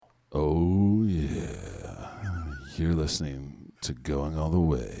Oh, yeah. You're listening to Going All the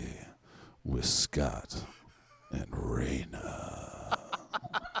Way with Scott and Raina.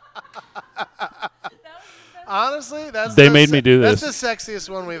 Honestly, They made me do this. That's the sexiest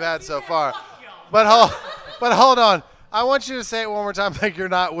one we've had so far. But hold on. I want you to say it one more time like you're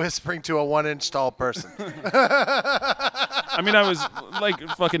not whispering to a 1-inch tall person. I mean, I was like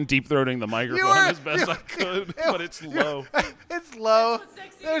fucking deep throating the microphone as best I could, but it's low. It's low.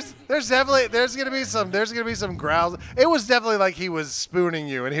 There's gonna be some growls. It was definitely like he was spooning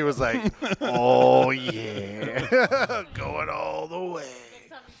you, and he was like, "Oh yeah, going all the way."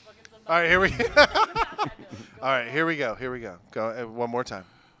 All right, here we. All right, here we go. Go one more time.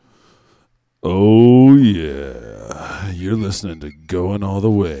 Oh, yeah. You're listening to Going All the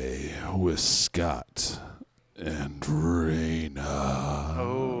Way with Scott and Raina.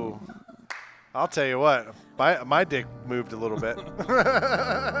 Oh, I'll tell you what. My dick moved a little bit.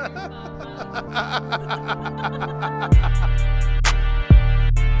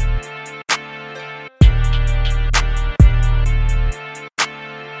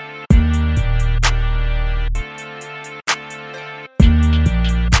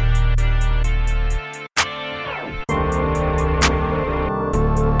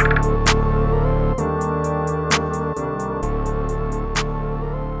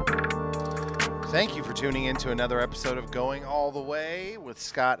 Thank you for tuning in to another episode of Going All the Way with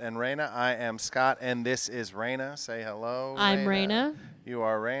Scott and Raina. I am Scott, and this is Raina. Say hello. I'm Raina. You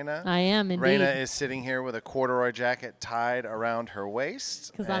are Raina. I am indeed. Raina is sitting here with a corduroy jacket tied around her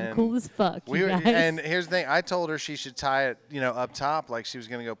waist. Because I'm cool as fuck, you guys. And here's the thing. I told her she should tie it, up top like she was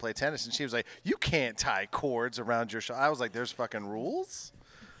going to go play tennis. And she was like, you can't tie cords around your shoulder. I was like, there's fucking rules?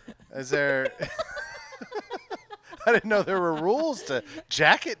 Is there... I didn't know there were rules to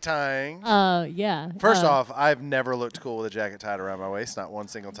jacket tying. Yeah. First off, I've never looked cool with a jacket tied around my waist, not one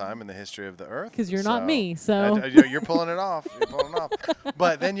single time in the history of the earth. Because you're not me, so. You're pulling it off.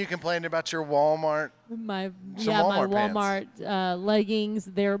 But then you complained about your Walmart. My Walmart Walmart leggings.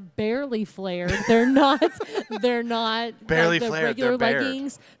 They're barely flared. They're not. Barely like the flared. Regular They're bared.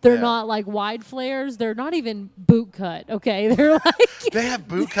 leggings. They're Yeah. not like wide flares. They're not even boot cut. Okay, they're like. They have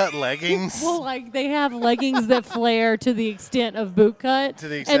boot cut leggings. Well, like they have leggings that flare to the extent of boot cut. To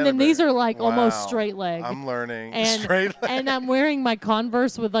the extent and then of these boot- are like Wow. almost straight leg. I'm learning. And, Straight leg. and I'm wearing my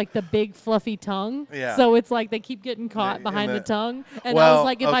Converse with like the big fluffy tongue. Yeah. So it's like they keep getting caught In behind the the- tongue. And I Well, was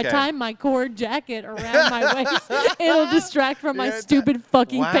like, if I okay. tie my cord jacket around my waist, it'll distract from my Yeah, stupid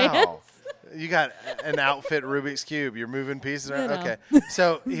fucking wow. pants. You got an outfit Rubik's Cube. You're moving pieces around. You know. Okay.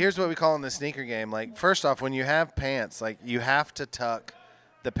 So here's what we call in the sneaker game. Like, first off, when you have pants, like you have to tuck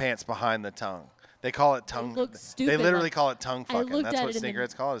the pants behind the tongue. They call it tongue. looks They stupid, literally like, call it tongue I fucking. looked That's at what it and then-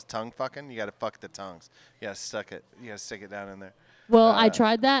 sneakerheads call it, is tongue fucking. You got to fuck the tongues. You got to stick it. You got to stick it down in there. Well, I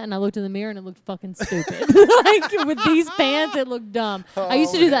tried that and I looked in the mirror and it looked fucking stupid. Like with these pants, it looked dumb. I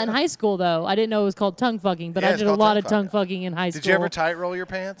used to do that in high school though. I didn't know it was called tongue fucking, but Yeah, I it's did a called lot tongue of tongue fucking. fucking in high school. Did you ever tight roll your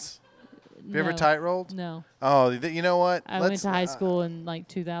pants? Have you ever No. tight rolled? No. Oh, you know what? I went to high school in like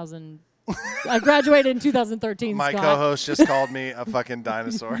 2000. I graduated in 2013, My Scott. co-host just called me a fucking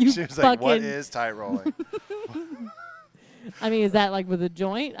dinosaur. You She was like, "What fucking- is tight rolling?" I mean, is that like with a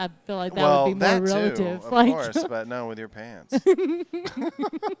joint? I feel like that Well, would be more that relative. too, of like, course, but no, with your pants.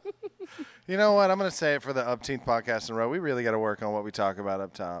 You know what? I'm going to say it for the Upteenth podcast in a row. We really got to work on what we talk about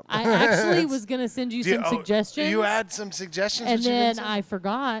up top. I actually was going to send you some Oh, suggestions. You had some suggestions, and but you didn't then say- I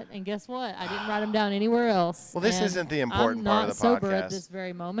forgot, and guess what? I didn't write them down anywhere else. Well, this And isn't the important I'm part not of the sober at podcast. this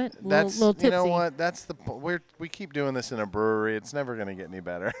very moment. That's little tipsy. you know what? That's we keep doing this in a brewery. It's never going to get any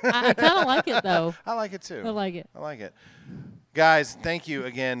better. I kind of like it though. I like it too. I like it. I like it. Guys, thank you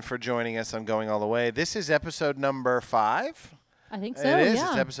again for joining us on Going All the Way. This is episode number 5. I think so. It is. Yeah.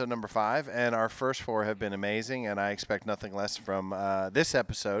 It's episode number 5, and our first 4 have been amazing, and I expect nothing less from this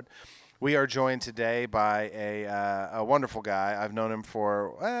episode. We are joined today by a wonderful guy. I've known him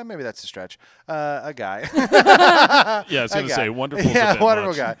for, maybe that's a stretch, a guy. Yeah, I was going to say, wonderful. Yeah, a bit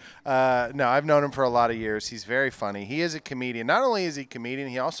wonderful much. guy. No, I've known him for a lot of years. He's very funny. He is a comedian. Not only is he a comedian,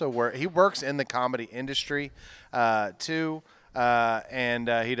 he also works in the comedy industry too. And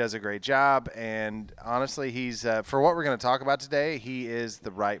he does a great job. And honestly, he's for what we're going to talk about today, he is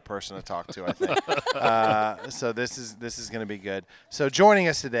the right person to talk to, I think. So this is going to be good. So joining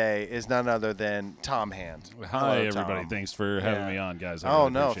us today is none other than Tom Hand. Hi, Hello, everybody. Tom. Thanks for having me on, guys. I Oh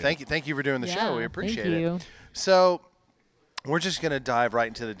really no, appreciate thank you for doing the show. We appreciate thank you. it. So we're just going to dive right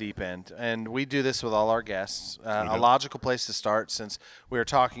into the deep end. And we do this with all our guests. A logical place to start, since we are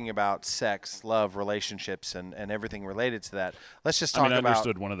talking about sex, love, relationships, and everything related to that. Let's just talk I about.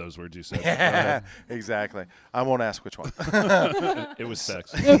 understood one of those words you said. Yeah, exactly. I won't ask which one. It was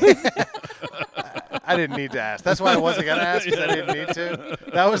sex. I didn't need to ask. That's why I wasn't going to ask, because I didn't need to.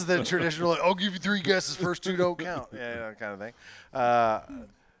 That was the traditional, like, I'll give you 3 guesses, first 2 don't count. Yeah, kind of thing.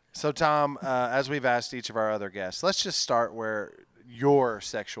 So, Tom, as we've asked each of our other guests, let's just start where your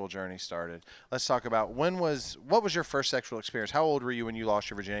sexual journey started. Let's talk about what was your first sexual experience? How old were you when you lost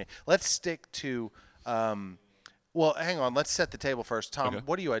your virginity? Let's stick to, well, hang on. Let's set the table first. Tom,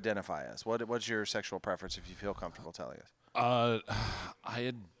 what do you identify as? What's your sexual preference, if you feel comfortable telling us? I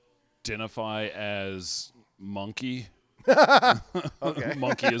identify as monkey. Okay.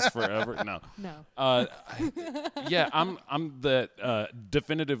 Monkey is forever. No. Yeah, I'm that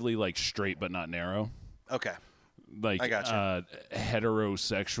definitively like straight but not narrow. Okay. Like I gotcha.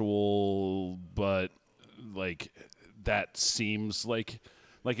 Heterosexual, but like that seems like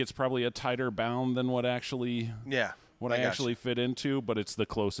it's probably a tighter bound than what actually Yeah. I actually fit into, but it's the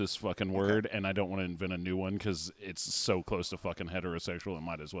closest fucking word, and I don't want to invent a new one because it's so close to fucking heterosexual. It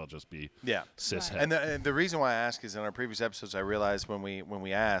might as well just be cishet. And the reason why I ask is in our previous episodes, I realized when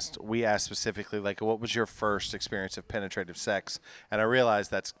we asked specifically, like, what was your first experience of penetrative sex? And I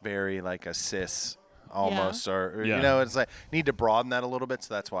realized that's very like a cis almost, or you know, it's like need to broaden that a little bit.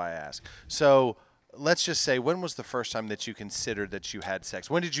 So that's why I asked. So let's just say, when was the first time that you considered that you had sex?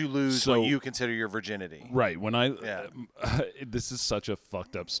 When did you lose what you consider your virginity? Right. When this is such a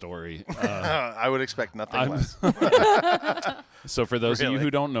fucked up story. I would expect nothing less. So for those of you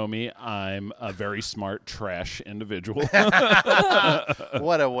who don't know me, I'm a very smart trash individual.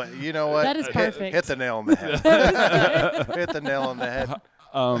 What a way. You know what? That is perfect. Hit the nail on the head. Hit the nail on the head.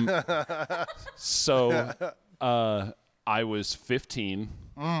 So I was 15.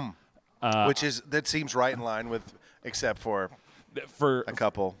 That seems right in line with, except for a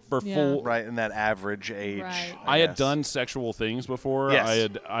couple. Full. Right in that average age. Right. I had done sexual things before. Yes.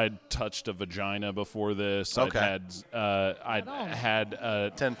 I'd touched a vagina before this. Okay. I'd had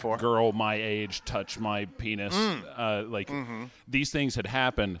a 10-4. girl my age touch my penis. These things had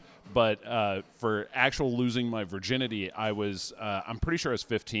happened, but for actual losing my virginity, I'm pretty sure I was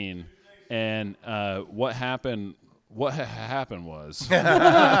 15, and what happened was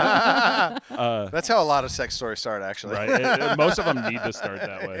That's how a lot of sex stories start, actually. right. Most of them need to start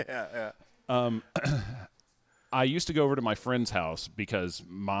that way. Yeah. I used to go over to my friend's house because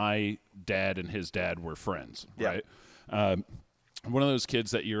my dad and his dad were friends, right? One of those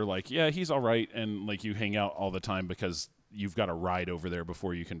kids that you're like, yeah, he's all right, and like you hang out all the time because you've got to ride over there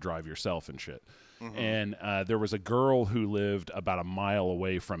before you can drive yourself and shit. And there was a girl who lived about a mile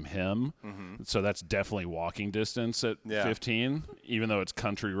away from him, so that's definitely walking distance at 15, even though it's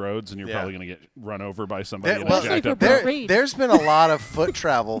country roads and you're probably going to get run over by somebody in a jacked up car. There's been a lot of foot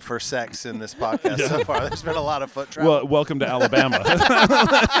travel for sex in this podcast so far. There's been a lot of foot travel. Well, welcome to Alabama.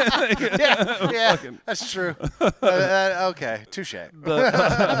 yeah, that's true. Okay, touche. I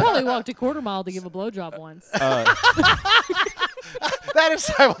probably walked a quarter mile to give a blowjob once. That is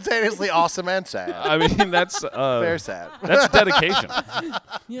simultaneously awesome and sad. I mean, that's Very sad. That's dedication.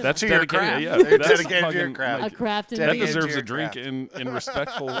 Yeah. That's To your dedication. craft. Yeah, You're that's dedicated to your fucking, craft. like, A craft that indeed. deserves your a drink craft. in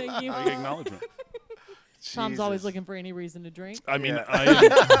respectful Thank you. acknowledgement. Tom's always Jesus. looking for any reason to drink. I mean,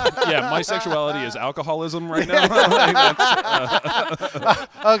 Yeah. my sexuality is alcoholism right now. Like, that's,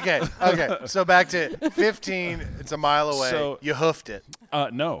 Okay. So back to 15. It's a mile away. So- you hoofed it.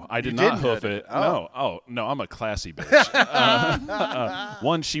 no, I did You not didn't hoof hoof it. it. Oh. No, I'm a classy bitch.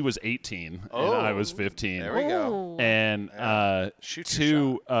 One, she was 18 and I was 15. There we go. Oh. And Shoot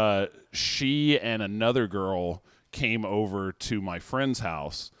your two, she and another girl came over to my friend's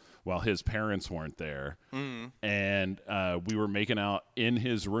house while his parents weren't there, and we were making out in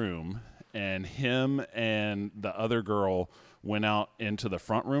his room, and him and the other girl went out into the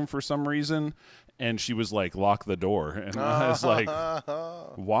front room for some reason, and she was like, lock the door. And I was like,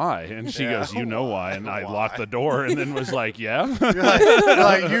 why? And she goes, you know why. And I locked the door and then was like, yeah. You're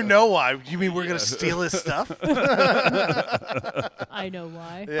like, you know why? You mean we're going to steal his stuff? I know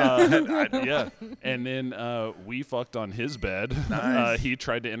why. Yeah. And then we fucked on his bed. Nice. He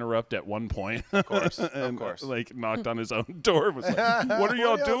tried to interrupt at one point. Of course. And, like, knocked on his own door. Was like, what are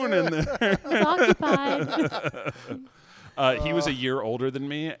y'all doing in there? It's occupied. He was a year older than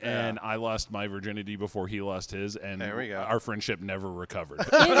me, and I lost my virginity before he lost his, and There we go. our friendship never recovered.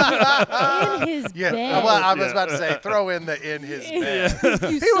 In his Yeah. bed. Well, I was about to say, throw in the in his bed. You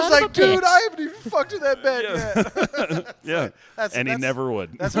He was son of like, a dude, bitch. I haven't even fucked in that bed yet. Yeah, and he that's- never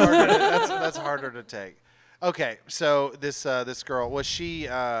would. That's harder. That's harder to take. Okay, so this girl, was she?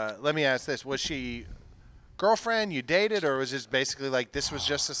 Let me ask this: was she girlfriend you dated, or was this basically like this was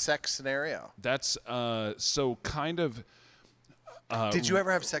just a sex scenario? That's so kind of. Did you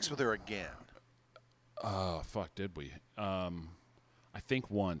ever have sex with her again? Fuck, did we? I think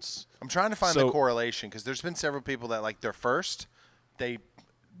once. I'm trying to find So- the correlation because there's been several people that like their first, they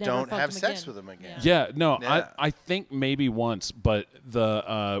Never don't fucked have them sex again. with them again. Yeah. Yeah, no, Yeah. I think maybe once, but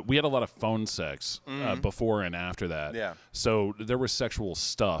we had a lot of phone sex before and after that. Yeah. So there was sexual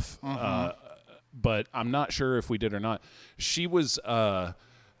stuff, but I'm not sure if we did or not. She was.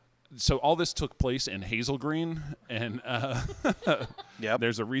 So all this took place in Hazel Green, and Yep.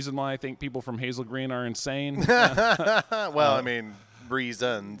 there's a reason why I think people from Hazel Green are insane. Well, I mean,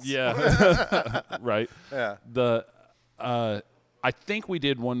 reasons. Yeah, right. Yeah. I think we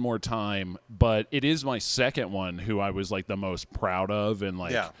did one more time, but it is my second one who I was like the most proud of and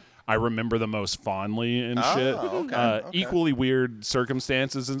like Yeah. I remember the most fondly and shit. Okay, okay. Equally weird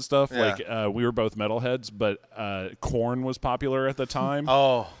circumstances and stuff. Yeah. Like we were both metalheads, but Korn was popular at the time.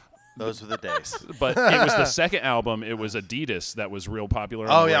 Oh, those were the days. But it was the second album. It was Adidas that was real popular.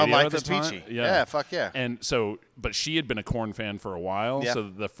 Oh on the yeah, radio Life at the is time. Peachy. Yeah, fuck yeah. And so, but she had been a Korn fan for a while. Yeah. So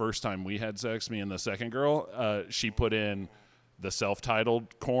the first time we had sex, me and the second girl, she put in the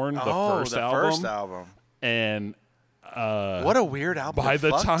self-titled Korn, the first album, and what a weird album. by to the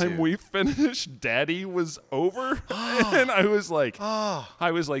fuck time to. we finished, Daddy was over, and I was like,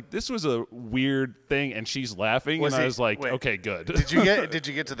 this was a weird thing, and she's laughing, Was and I he- was like, wait, okay, good. Did you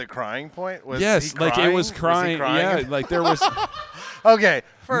get to the crying point? Was Yes, he like crying? it was crying. he crying? Yeah, like there was. Okay,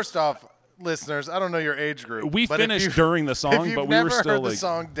 first off, listeners, I don't know your age group. We but if finished you've- during the if song, you've but we never were still heard the like.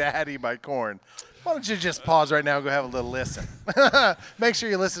 song "Daddy" by Korn, why don't you just pause right now and go have a little listen? Make sure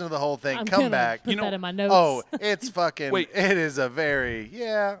you listen to the whole thing. I'm Come gonna back. Put that in my notes. Oh, it's fucking. Wait. It is a very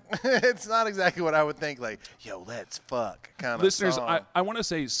it's not exactly what I would think. Like, yo, let's fuck kind of Listeners, song. I want to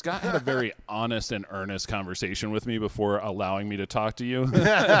say Scott had a very honest and earnest conversation with me before allowing me to talk to you.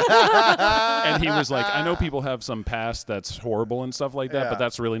 And he was like, I know people have some past that's horrible and stuff like that, Yeah. but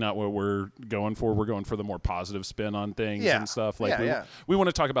that's really not what we're going for. We're going for the more positive spin on things Yeah. and stuff. Like Yeah, we want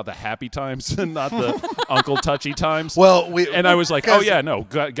to talk about the happy times and not the Uncle Touchy times. Well, and I was like, oh yeah, no,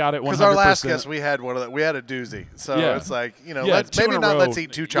 got it 100%. Because our last guest, we had one of the, we had a doozy, so Yeah. it's like Yeah, let's two maybe in a not row. let's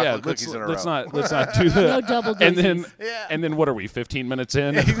eat two chocolate Yeah, cookies in a let's row. Let's not do that. No double And then doozies. Yeah. and then what are we? 15 minutes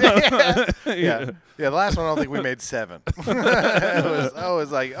in. yeah. The last one I don't think we made 7. I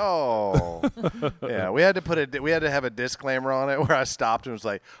was like, oh, yeah. We had to have a disclaimer on it where I stopped and was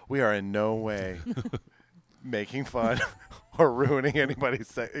like, we are in no way making fun or ruining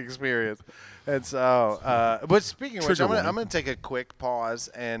anybody's experience. And so, but speaking of which, Trigger I'm warning. gonna take a quick pause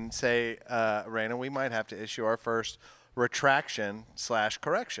and say, Raina, we might have to issue our first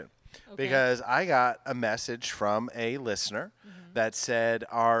retraction/correction. Because I got a message from a listener that said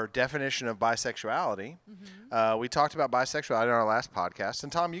our definition of bisexuality. We talked about bisexuality on our last podcast,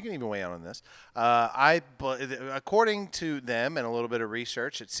 and Tom, you can even weigh in on this. According to them and a little bit of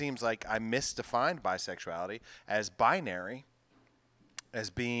research, it seems like I misdefined bisexuality as binary, as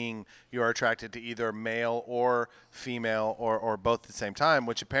being you are attracted to either male or female or both at the same time,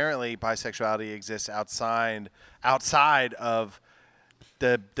 which apparently bisexuality exists outside of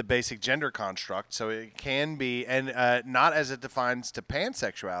the basic gender construct. So it can be, and not as it defines to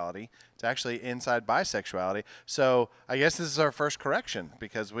pansexuality. It's actually inside bisexuality. So I guess this is our first correction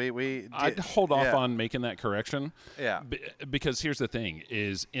because we I'd hold off on making that correction. Yeah. Because here's the thing: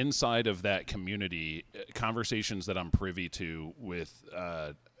 is inside of that community, conversations that I'm privy to with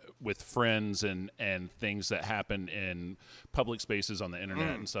friends and things that happen in public spaces on the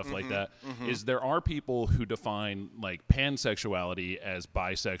internet and stuff like that, is there are people who define like pansexuality as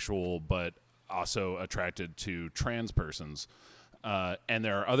bisexual, but also attracted to trans persons. And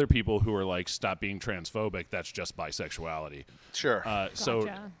there are other people who are like, stop being transphobic. That's just bisexuality. Sure. So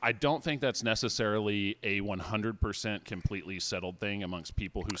Gotcha. I don't think that's necessarily a 100% completely settled thing amongst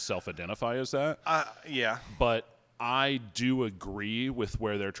people who self-identify as that. Yeah. But I do agree with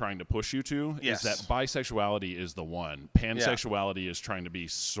where they're trying to push you to, Yes. is that bisexuality is the one. Pansexuality is trying to be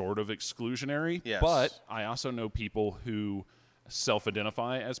sort of exclusionary. Yes. But I also know people who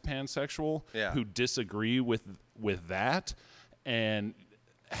self-identify as pansexual Yeah. who disagree with that and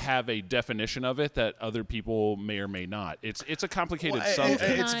have a definition of it that other people may or may not. It's a complicated subject.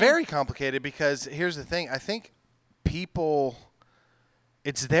 It's very complicated because here's the thing. I think people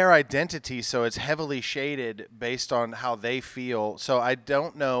it's their identity, so it's heavily shaded based on how they feel. So I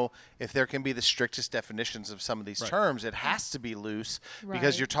don't know if there can be the strictest definitions of some of these terms. It has to be loose because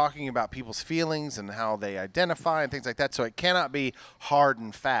Right. you're talking about people's feelings and how they identify and things like that. So it cannot be hard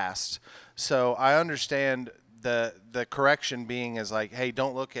and fast. So I understand the correction being is like, hey,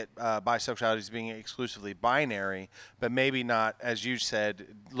 don't look at bisexuality as being exclusively binary, but maybe not, as you said,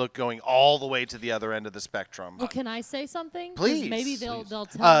 look going all the way to the other end of the spectrum. Well, can I say something? 'Cause Please. Maybe they'll tell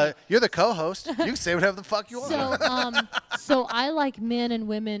me. You're the co-host. You can say whatever the fuck you want. So I like men and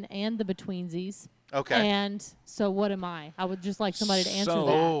women and the betweensies. Okay. And so what am I? I would just like somebody to answer So-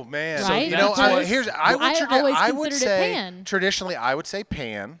 that. Oh man! Right? You know, That's I, what- here's I would, I always I would considered it say pan. traditionally I would say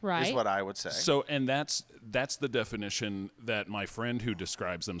pan is Right. what I would say. So, and that's the definition that my friend who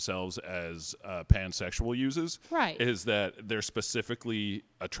describes themselves as pansexual uses. Right. Is that they're specifically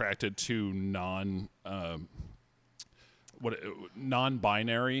attracted to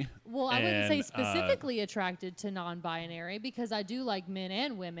non-binary. Well, I wouldn't say and, specifically attracted to non-binary because I do like men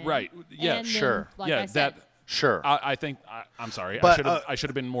and women. Right. Yeah, And then, sure. Like yeah, I said, Sure. I think I'm sorry. But, I should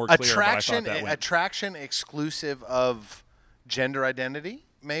have been more clear. attraction, but I thought that went. attraction exclusive of gender identity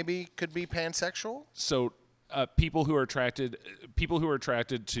maybe could be pansexual. So people who are attracted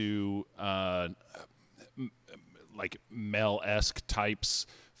to like male-esque types,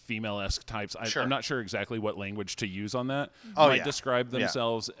 female-esque types. Sure. I'm not sure exactly what language to use on that. Oh, might yeah. describe Yeah.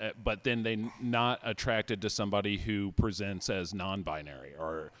 themselves, but then they not attracted to somebody who presents as non-binary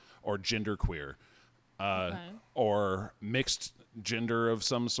or genderqueer. Okay. Or mixed gender of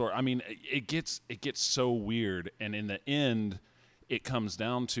some sort. I mean, it gets so weird, and in the end, it comes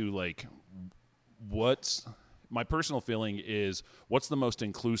down to like, what's my personal feeling is what's the most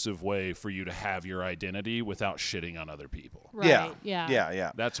inclusive way for you to have your identity without shitting on other people. Right. Yeah. Yeah.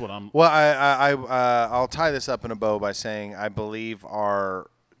 Yeah. That's what I'm. Well, I'll tie this up in a bow by saying I believe our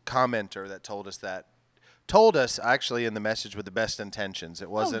commenter that told us actually in the message with the best intentions. It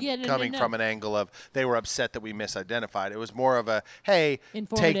wasn't yeah, no, coming no. from an angle of they were upset that we misidentified. It was more of a, hey, take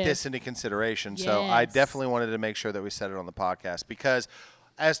Informative. this into consideration. So I Yes. definitely wanted to make sure that we said it on the podcast because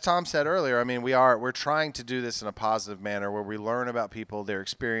as Tom said earlier, I mean, we're trying to do this in a positive manner where we learn about people, their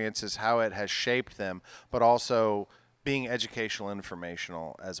experiences, how it has shaped them, but also being educational and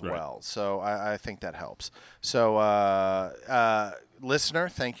informational as Right. well. So I think that helps. So listener,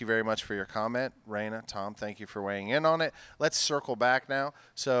 thank you very much for your comment. Raina, Tom, thank you for weighing in on it. Let's circle back now.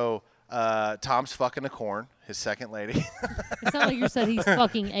 So Tom's fucking a corn, his second lady. It sounds like you said he's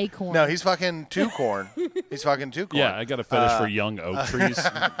fucking acorn. No, he's fucking two corn. He's fucking two corn. Yeah, I got a fetish for young oak trees.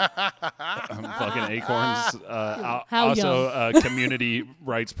 Fucking acorns. How Also, community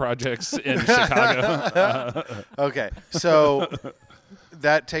rights projects in Chicago. Okay, so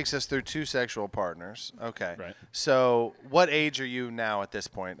that takes us through two sexual partners. Okay. Right. So what age are you now at this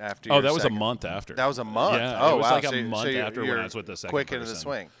point after Oh, your that was second? a month after. That was a month? Yeah, Oh, it was wow. like So- a month so after when you're I was with the second quick into the person.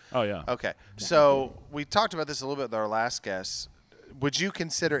 swing. Oh, yeah. Okay. So we talked about this a little bit with our last guest. Would you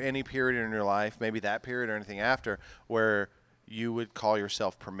consider any period in your life, maybe that period or anything after, where you would call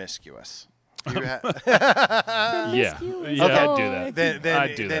yourself promiscuous? You Yeah. Promiscuous Yeah, I'd boy. do that.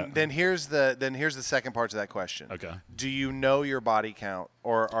 I'd do that. Then here's the second part to that question. Okay. Do you know your body count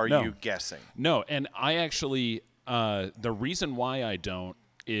or are No. you guessing? No, and I actually, the reason why I don't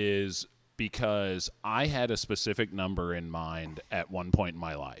is because I had a specific number in mind at one point in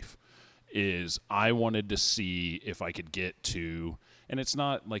my life. Is I wanted to see if I could get to, and it's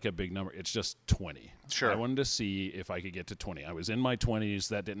not like a big number, it's just 20. Sure. I wanted to see if I could get to 20. I was in my 20s.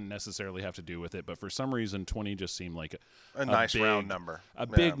 That didn't necessarily have to do with it, but for some reason, 20 just seemed like A nice big, round number. A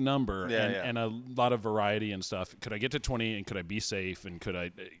Yeah. big number Yeah, and, yeah. and a lot of variety and stuff. Could I get to 20 and could I be safe and could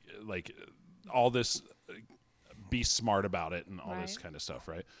I, like, all this, be smart about it and all this Right. kind of stuff,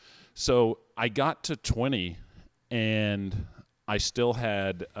 right? So I got to 20 and I still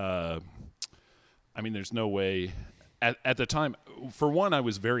had, I mean, there's no way at the time. For one, I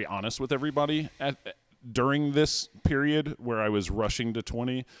was very honest with everybody during this period where I was rushing to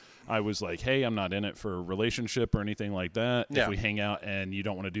 20. I was like, hey, I'm not in it for a relationship or anything like that. Yeah. If we hang out and you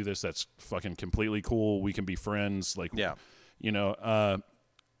don't want to do this, that's fucking completely cool. We can be friends. Like, Yeah. you know,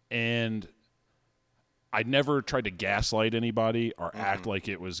 and I never tried to gaslight anybody or act like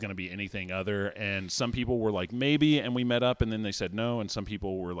it was going to be anything other. And some people were like, maybe, and we met up, and then they said no. And some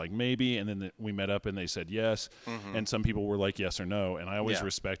people were like, maybe, and then we met up, and they said yes. And some people were like, yes or no. And I always Yeah.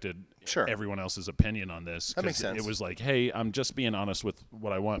 respected Sure. everyone else's opinion on this. That makes 'cause sense. It was like, hey, I'm just being honest with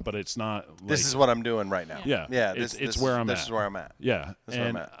what I want, but it's not like, This is what I'm doing right now. yeah, Yeah. it's where I'm at. This is where I'm at. Yeah, That's where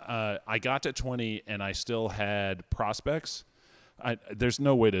I'm and I got to 20, and I still had prospects. There's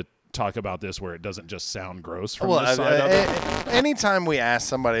no way to talk about this where it doesn't just sound gross from Well, this side of it. anytime we ask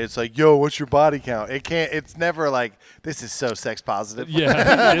somebody, it's like, "Yo, what's your body count?" It's never like, "This is so sex positive."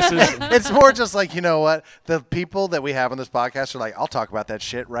 Yeah, this is. It's more just like, you know what? The people that we have on this podcast are like, "I'll talk about that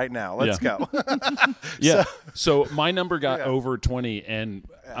shit right now. Let's go." Yeah. So my number got Yeah. over 20, and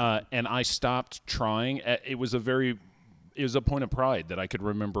I stopped trying. It was a point of pride that I could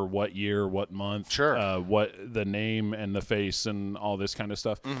remember what year, what month, Sure. what the name and the face and all this kind of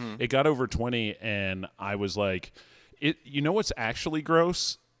stuff. Mm-hmm. It got over 20, and I was like, you know what's actually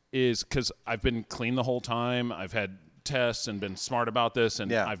gross is because I've been clean the whole time. I've had tests and been smart about this,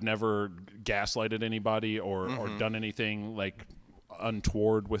 and Yeah. I've never gaslighted anybody or done anything like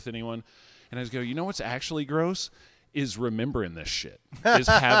untoward with anyone. And I just go, you know what's actually gross? Is remembering this shit. Is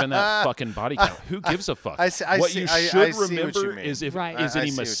having that fucking body count. Who gives a fuck? What you I should see what you remember mean. is if Right. is I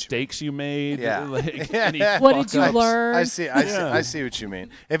any see what you mistakes you made. Yeah. Like, Yeah. any What did you fuck-ups. learn? I see what you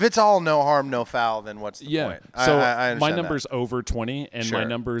mean. If it's all no harm, no foul, then what's the Yeah. point? So I my understand number's over 20, and my Sure.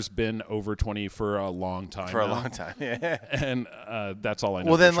 number's been over 20 for a long time. that. For a now. long time. Yeah. And that's all I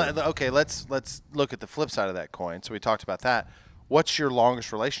know. Well, then, for sure. okay, let's look at the flip side of that coin. So we talked about that. What's your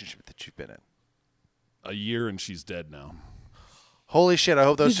longest relationship that you've been in? a year and she's dead now. Holy shit! I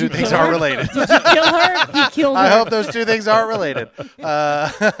hope those Did you two things kill aren't her? related. Did you kill her? You killed her. I hope those two things aren't related.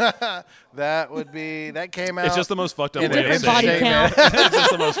 That came out. It's just the most fucked up in way an of different body saying count. It's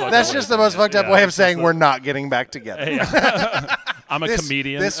just the most fucked That's up just way the of most saying fucked up it. way Yeah, of it's saying just we're not getting back together. I'm a This-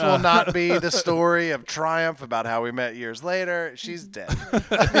 comedian. This will not be the story of triumph about how we met years later. She's dead.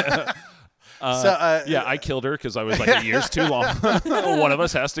 Yeah, I killed her because I was like, a year's too long. One of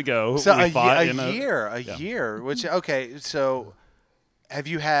us has to go. So We a fought year. Which okay. So have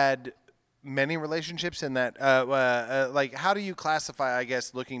you had many relationships in that? Like, how do you classify? I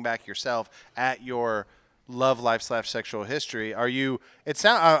guess looking back yourself at your love life / sexual history, are you? It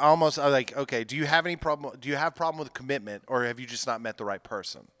sound almost like okay. Do you have any problem? Do you have problem with commitment, or have you just not met the right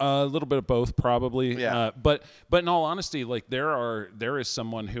person? A little bit of both, probably. Yeah. But in all honesty, like there is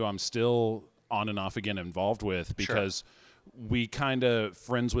someone who I'm still on and off again involved with because we kind of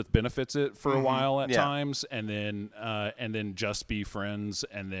friends with benefits it for a while at Yeah. times, and then just be friends,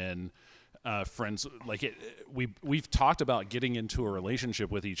 and then friends like it. We've talked about getting into a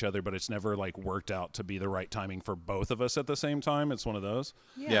relationship with each other, but it's never like worked out to be the right timing for both of us at the same time. It's one of those.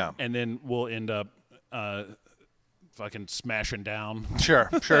 Yeah. And then we'll end up fucking smashing down. Sure.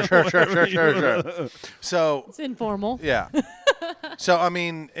 So It's informal. yeah. So I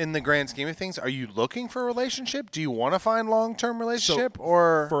mean, in the grand scheme of things, are you looking for a relationship? Do you want to find long-term relationship,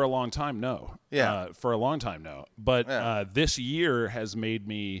 or For a long time, no. Yeah. For a long time, no. But Yeah. this year has made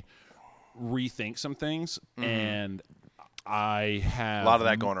me rethink some things, and I have a lot of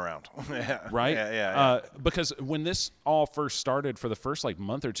that going around? Yeah. right? Yeah. Because when this all first started, for the first like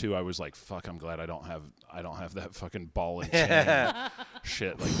month or two, I was like, "Fuck, I'm glad I don't have that fucking ball and chain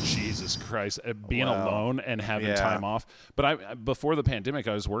shit." Like Jesus Christ, being Wow. alone and having Yeah. time off. But before the pandemic,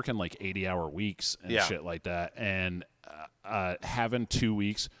 I was working like 80-hour weeks and Yeah. shit like that, and having 2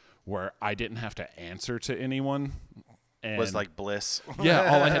 weeks where I didn't have to answer to anyone. And Was like bliss.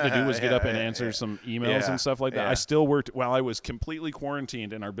 yeah, all I had to do was get Yeah, up and yeah, answer yeah. some emails Yeah, and stuff like that. yeah. I still worked while I was completely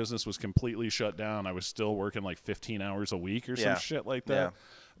quarantined and our business was completely shut down. I was still working like 15 hours a week or Yeah. some shit like that. Yeah.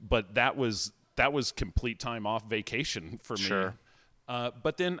 But that was complete time off vacation for me. Sure.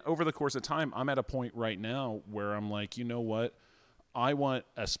 But then over the course of time, I'm at a point right now where I'm like, you know what? I want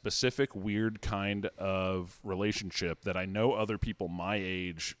a specific weird kind of relationship that I know other people my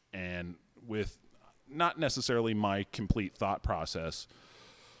age and with not necessarily my complete thought process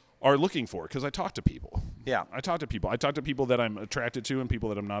are looking for, because I talk to people. Yeah. I talk to people that I'm attracted to and people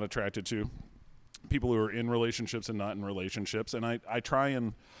that I'm not attracted to, people who are in relationships and not in relationships, and I try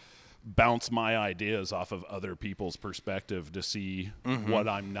and bounce my ideas off of other people's perspective to see what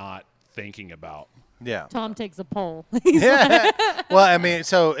I'm not thinking about. Yeah. Tom takes a poll. Well, I mean,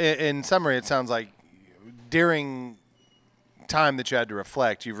 so in summary, it sounds like during time that you had to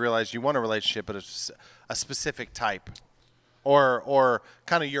reflect, you've realized you want a relationship, but it's a specific type, or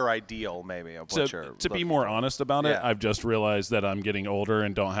kind of your ideal, maybe, of what you're To be looking more for. honest about it, Yeah. I've just realized that I'm getting older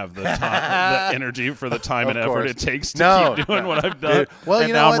and don't have the time, the energy for the time and Of effort course. it takes to No, keep doing what I've done. Dude, well, and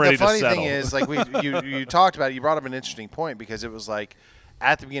you now know I'm what? ready The funny to thing settle. is, like you talked about it. You brought up an interesting point because it was like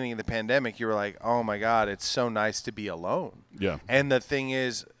at the beginning of the pandemic, you were like, "Oh my God, it's so nice to be alone." Yeah. And the thing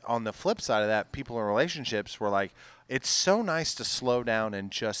is, on the flip side of that, people in relationships were like, "It's so nice to slow down and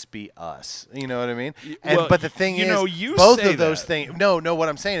just be us." You know what I mean? And well, but the thing you is, know, you both say of those that. things. No. What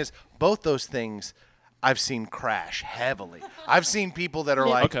I'm saying is, both those things. I've seen crash heavily. I've seen people that are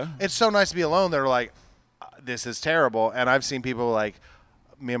like, Okay. "It's so nice to be alone." That are like, "This is terrible," and I've seen people like,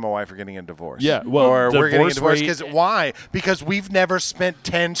 me and my wife are getting a divorce. Yeah, well, or we're getting a divorce divorce. rate- Why? Because we've never spent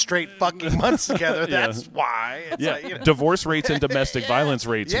 10 straight fucking months together. That's why. It's Yeah, like, you know. divorce rates and domestic violence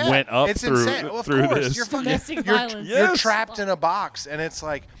rates Yeah, went up it's through insane. Well, of through course, this. You're fucking, Domestic you're, violence. You're Yes. trapped in a box, and it's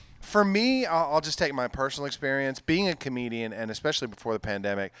like, for me, I'll just take my personal experience. Being a comedian, and especially before the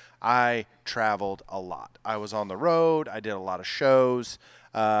pandemic, I traveled a lot. I was on the road. I did a lot of shows.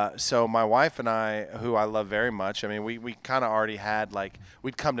 So my wife and I, who I love very much, I mean, we kind of already had, like,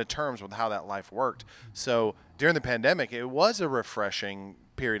 we'd come to terms with how that life worked. So during the pandemic, it was a refreshing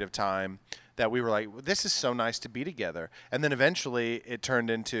period of time that we were like, this is so nice to be together. And then eventually it turned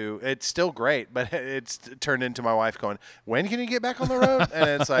into, it's still great, but it's turned into my wife going, when can you get back on the road?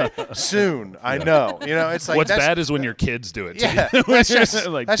 And it's like, soon. I know. You know, it's like, What's that's, bad is when your kids do it. To yeah, you. that's just,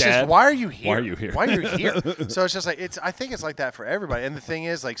 like, that's Dad, just, why are you here? why are you here? Why are you here? So it's just like, I think it's like that for everybody. And the thing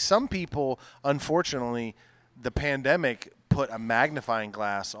is, like, some people, unfortunately, the pandemic put a magnifying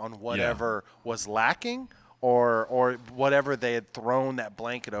glass on whatever was lacking, or whatever they had thrown that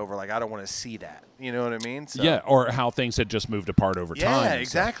blanket over. Like, I don't want to see that. You know what I mean? So, Yeah, or how things had just moved apart over Yeah, time. and stuff.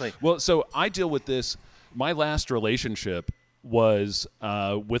 exactly. Well, so I deal with this. My last relationship was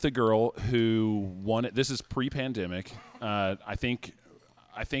with a girl who wanted. This is pre-pandemic. I think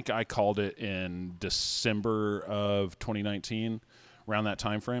I called it in December of 2019, around that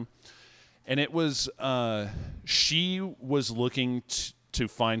time frame, and it was she was looking to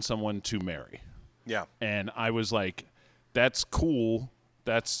find someone to marry. Yeah. And I was like, that's cool.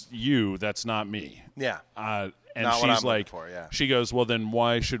 That's you. That's not me. Yeah. And Not what she's I'm like, looking for, yeah. she goes, well, then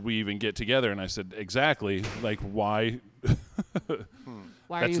why should we even get together? And I said, exactly. Like, why? Why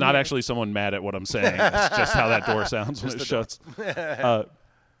are That's you not here? actually someone mad at what I'm saying. That's just how that door sounds when it shuts.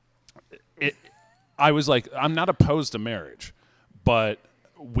 I was like, I'm not opposed to marriage, but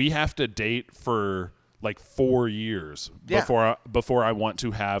we have to date for like 4 years Yeah. before I want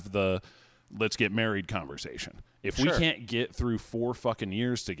to have the let's get married conversation. If we Sure. can't get through 4 fucking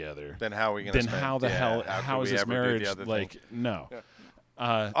years together, Then how are we going then to spend? how the yeah, hell how how could is we this ever do the marriage other thing? like no.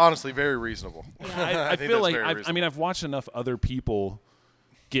 Honestly, very reasonable. I think feel that's like very I mean reasonable. I've watched enough other people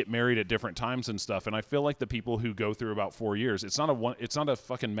get married at different times and stuff, and I feel like the people who go through about 4 years, it's not a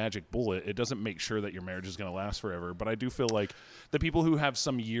fucking magic bullet. It doesn't make sure that your marriage is going to last forever, but I do feel like the people who have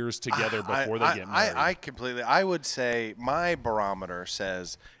some years together before they get married. I would say my barometer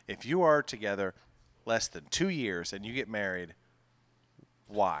says if you are together less than 2 years and you get married,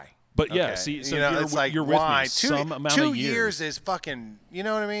 why? But yeah, Okay. see, so You know, you're, it's like, you're with why? me. Some amount of 2 years is fucking, you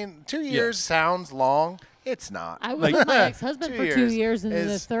know what I mean? 2 years sounds long. It's not. I was Like- with my ex-husband 2 for 2 years years, and then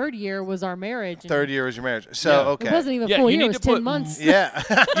the is- third year was our marriage. and Third year is your marriage. So, Yeah. okay. It wasn't even Yeah, a full you year. It need was to 10 put- months. Yeah.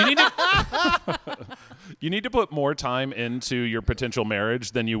 You need to you need to put more time into your potential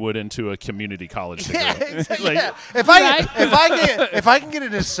marriage than you would into a community college degree. Yeah, exactly. Like- Yeah. If Right? I can get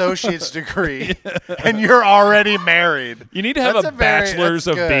an associate's degree and you're already married, You need to have that's a bachelor's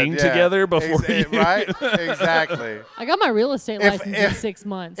that's of good, being yeah. together before you. right? Exactly. I got my real estate If- license in if- 6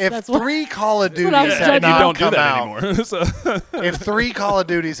 months. If That's what, 3 Call of what I was Duties Yeah, have and you judging. not don't do come that out, anymore. So- if 3 Call of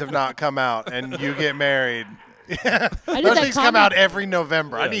Duties have not come out and you get married, I did those that things come comedy- out every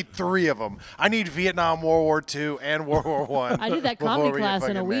November. I Yeah. need 3 of them. I need Vietnam, World War II, and World War One. I did that before comedy we get class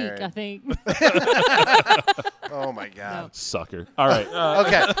in a fucking week, married. I think. Oh my God. Sucker. All right.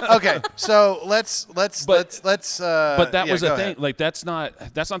 Okay. So let's. But that yeah, was go a thing. ahead. Like that's not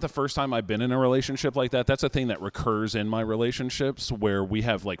the first time I've been in a relationship like that. That's a thing that recurs in my relationships where we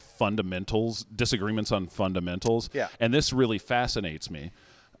have like disagreements on fundamentals. Yeah. And this really fascinates me.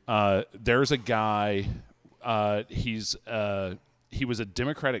 There's a guy. He was a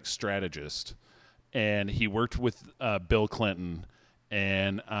Democratic strategist, and he worked with Bill Clinton.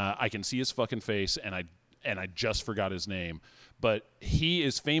 And I can see his fucking face, and I just forgot his name. But he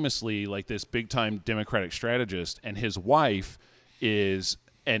is famously like this big-time Democratic strategist, and his wife is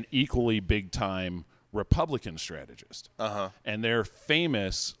an equally big-time Republican strategist. And they're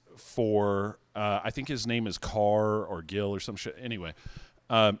famous for, I think his name is Carr or Gill or some shit. Anyway,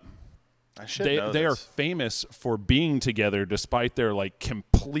 I should know they are this. famous for being together despite their like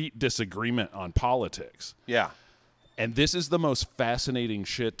complete disagreement on politics. Yeah. And this is the most fascinating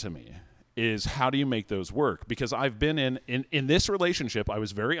shit to me is how do you make those work? Because I've been in this relationship, I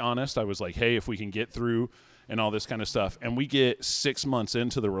was very honest. I was like, hey, if we can get through and all this kind of stuff. And we get 6 months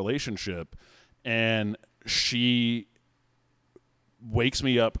into the relationship and she wakes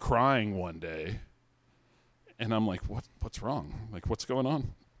me up crying one day. And I'm like, what's wrong? Like, what's going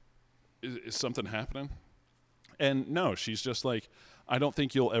on? Is something happening? And no, she's just like, I don't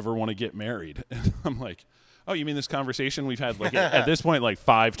think you'll ever want to get married. And I'm like, Oh, you mean this conversation we've had like at this point like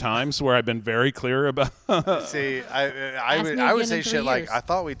 5 times where I've been very clear about. See, Ask me I would again say in 3 shit like, years. I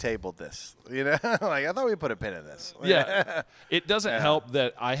thought we tabled this. You know, like I thought we put a pin in this. Yeah, it doesn't help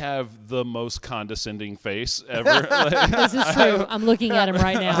that I have the most condescending face ever. Like, This is true. I'm looking at him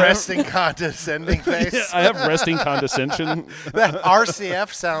right now. Resting condescending face. I have resting condescension. That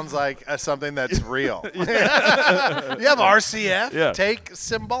RCF sounds like something that's real. You have RCF? Yeah. Take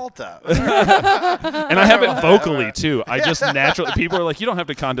Cymbalta. And I have it vocally too. I just naturally, people are like, you don't have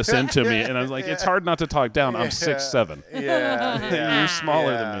to condescend to me, and I was like, it's hard not to talk down. I'm 6'7". Yeah. You're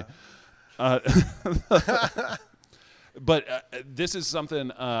smaller than Yeah. me. But this is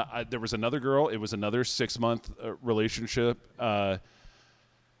something. There was another girl. It was another 6-month relationship. I'm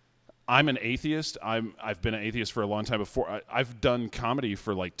an atheist. I've been an atheist for a long time. Before I've done comedy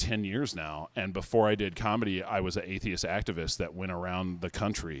for like 10 years now, and before I did comedy, I was an atheist activist that went around the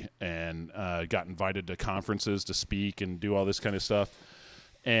country and got invited to conferences to speak and do all this kind of stuff.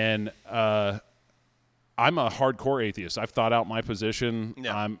 And I'm a hardcore atheist. I've thought out my position.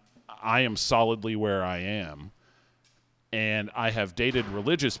 Yeah. I am solidly where I am, and I have dated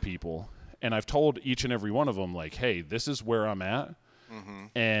religious people, and I've told each and every one of them, like, hey, this is where I'm at,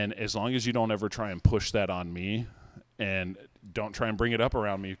 and as long as you don't ever try and push that on me, and don't try and bring it up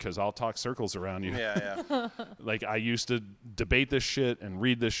around me, because I'll talk circles around you. Yeah. Like, I used to debate this shit and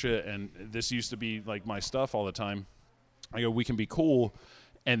read this shit, and this used to be, like, my stuff all the time. I go, we can be cool,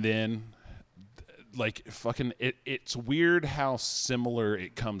 and then... like fucking it's weird how similar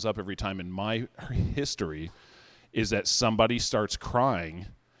it comes up every time in my history is that somebody starts crying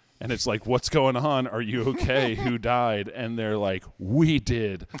and it's like, what's going on? Are you okay? Who died? And they're like, we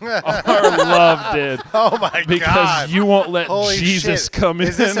did. Our love did. Oh my Because God. you won't let Holy Jesus shit. come in.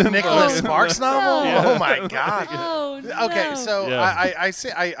 Is this a Nicholas Sparks novel? No. Oh my God. Oh, no. Okay, so Yeah. I see.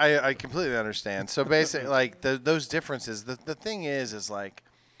 I completely understand. So basically, like those differences. The thing is like,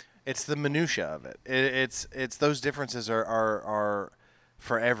 it's the minutia of it. It's those differences are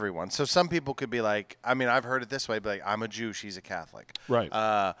for everyone. So some people could be like, I mean, I've heard it this way, but like, I'm a Jew, she's a Catholic. Right.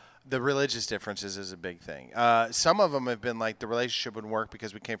 The religious differences is a big thing. Some of them have been like the relationship would work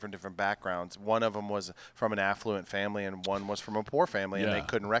because we came from different backgrounds. One of them was from an affluent family, and one was from a poor family, and they Yeah.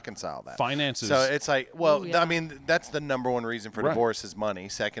 couldn't reconcile that. Finances. So it's like, well, Ooh, yeah. I mean, that's the number one reason for Right. divorce is money.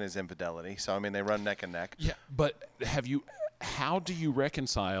 Second is infidelity. So I mean, they run neck and neck. Yeah, but how do you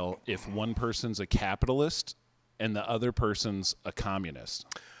reconcile if one person's a capitalist and the other person's a communist?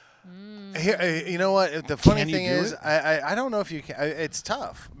 Here, you know what? The funny Can you thing do is, it? I don't know if you can. It's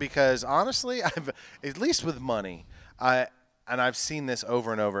tough because honestly, at least with money, I've seen this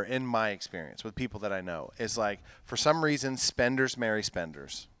over and over in my experience with people that I know. Is like for some reason, spenders marry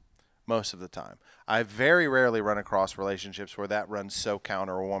spenders. Most of the time, I very rarely run across relationships where that runs so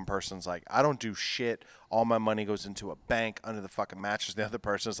counter. Where one person's like, I don't do shit. All my money goes into a bank under the fucking mattress. The other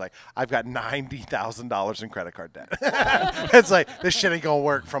person's like, I've got $90,000 in credit card debt. It's like, this shit ain't gonna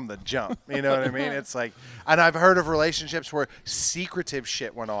work from the jump. You know what I mean? It's like, and I've heard of relationships where secretive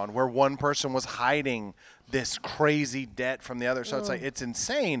shit went on, where one person was hiding this crazy debt from the other. So it's like, it's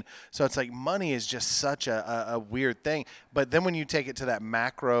insane. So it's like money is just such a weird thing. But then when you take it to that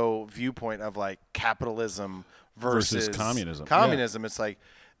macro viewpoint of like capitalism versus communism. communism, it's like,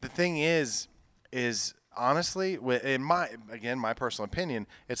 the thing is honestly, in my personal opinion,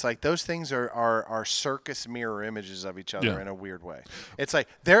 it's like those things are circus mirror images of each other Yeah. in a weird way. It's like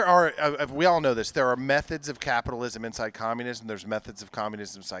there are, we all know this, there are methods of capitalism inside communism. There's methods of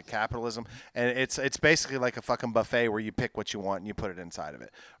communism inside capitalism, and it's basically like a fucking buffet where you pick what you want and you put it inside of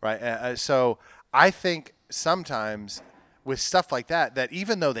it, right? So I think sometimes with stuff like that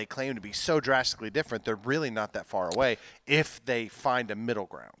even though they claim to be so drastically different, they're really not that far away if they find a middle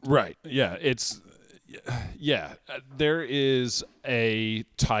ground. Right. Yeah. There is a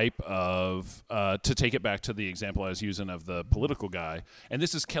type of, to take it back to the example I was using of the political guy, and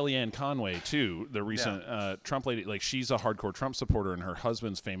this is Kellyanne Conway too, the recent Trump lady. Like, she's a hardcore Trump supporter, and her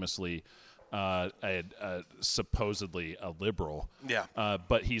husband's famously supposedly a liberal. Yeah.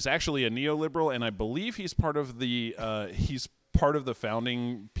 But he's actually a neoliberal, and I believe he's part of the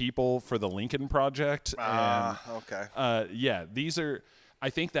founding people for the Lincoln Project. Okay. These are. I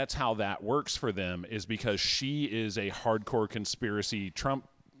think that's how that works for them, is because she is a hardcore conspiracy Trump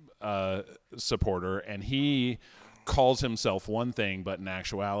supporter, and he calls himself one thing, but in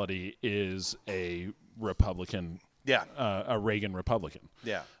actuality is a Republican. Yeah. A Reagan Republican.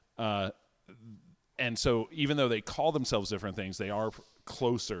 Yeah. And so even though they call themselves different things, they are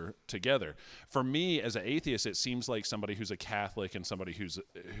closer together. For me, as an atheist, it seems like somebody who's a Catholic and somebody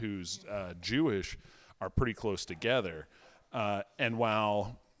who's Jewish are pretty close together. And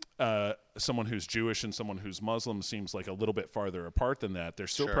while someone who's Jewish and someone who's Muslim seems like a little bit farther apart than that. They're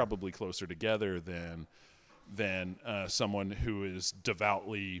still probably closer together than someone who is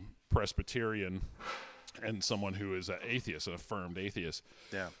devoutly Presbyterian and someone who is an atheist, an affirmed atheist.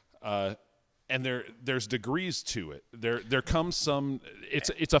 Yeah. And there's degrees to it. There comes some. It's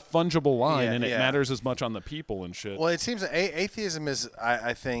a fungible line, and it matters as much on the people and shit. Well, it seems that atheism is,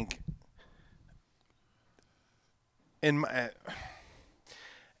 I think,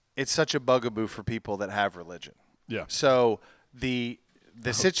 it's such a bugaboo for people that have religion. Yeah. So the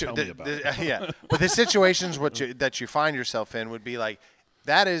situation, but the situations that you find yourself in would be like,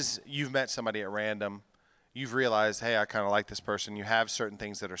 that is, you've met somebody at random. You've realized, hey, I kind of like this person. You have certain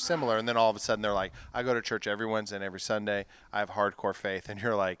things that are similar. And then all of a sudden they're like, I go to church every Wednesday and every Sunday. I have hardcore faith. And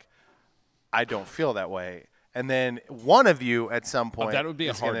you're like, I don't feel that way. And then one of you at some point. That would be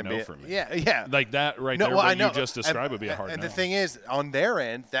a hard no for me. Yeah. Like that right there, what you just described would be a hard no. And the thing is, on their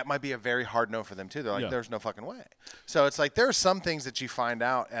end, that might be a very hard no for them too. They're like, there's no fucking way. So it's like there are some things that you find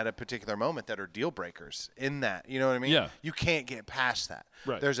out at a particular moment that are deal breakers in that. You know what I mean? Yeah. You can't get past that.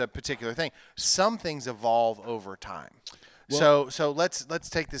 Right. There's a particular thing. Some things evolve over time. Well, so let's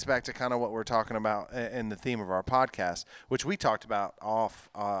take this back to kind of what we're talking about in the theme of our podcast, which we talked about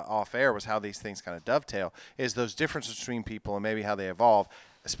off air, was how these things kind of dovetail, is those differences between people and maybe how they evolve,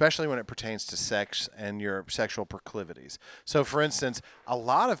 especially when it pertains to sex and your sexual proclivities. So, for instance, a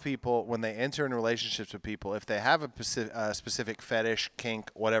lot of people, when they enter in relationships with people, if they have a specific fetish,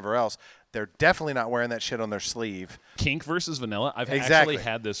 kink, whatever else, they're definitely not wearing that shit on their sleeve. Kink versus vanilla. I've actually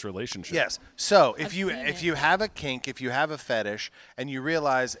had this relationship. Yes. So if you have a kink, if you have a fetish, and you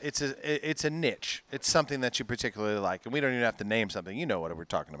realize it's a niche, it's something that you particularly like, and we don't even have to name something. You know what we're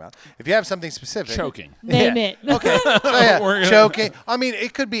talking about. If you have something specific, choking. Name it. Okay. So choking. I mean,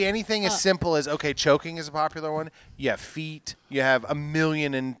 it could be anything as simple as choking is a popular one. You have feet. You have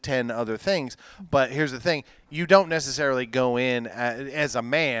 1,000,010 other things. But here's the thing. You don't necessarily go in as a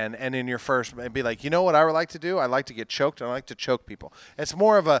man and in your first be like, you know what I would like to do? I like to get choked and I like to choke people. It's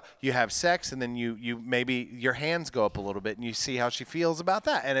more of a, you have sex and then you maybe your hands go up a little bit and you see how she feels about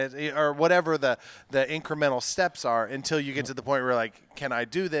that, and or whatever the incremental steps are until you get to the point where like, can I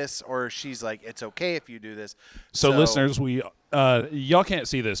do this? Or she's like, it's okay if you do this. So listeners, y'all can't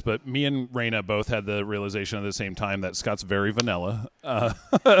see this, but me and Raina both had the realization at the same time that Scott's very vanilla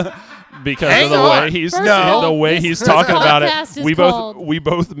because of the way he's talking about it. We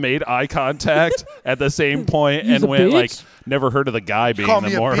both made eye contact at the same point and went like, never heard of the guy being Call the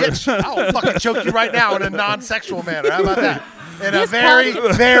me more. A bitch. I'll fucking choke you right now in a non-sexual manner. How about that? In a very,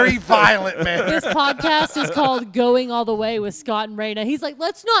 very violent manner. This podcast is called Going All the Way with Scott and Raina. He's like,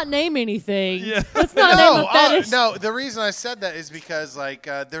 let's not name anything. Yeah. Let's not name a fetish. No, the reason I said that is because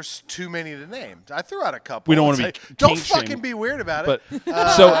there's too many to name. I threw out a couple. We don't want to be don't fucking be weird about it.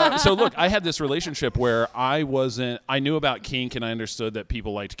 But so look, I had this relationship where I knew about kink and I understood that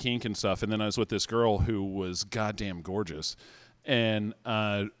people liked kink and stuff, and then I was with this girl who was goddamn gorgeous, and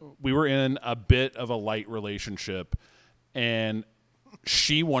we were in a bit of a light relationship. And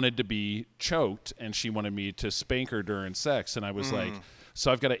she wanted to be choked, and she wanted me to spank her during sex. And I was like,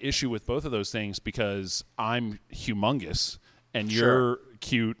 so I've got an issue with both of those things because I'm humongous, and you're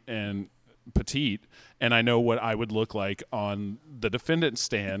cute and petite, and I know what I would look like on the defendant's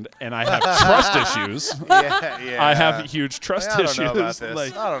stand, and I have trust issues. I have huge trust issues.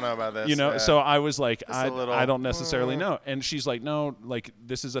 I don't know about this. You know, so I was like, I don't necessarily know. And she's like, no, like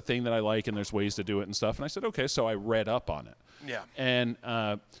this is a thing that I like, and there's ways to do it and stuff. And I said, okay. So I read up on it. Yeah. And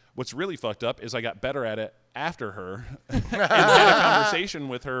what's really fucked up is I got better at it after her, and had a conversation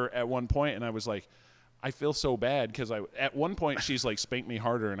with her at one point, and I was like, I feel so bad because at one point she's like, spank me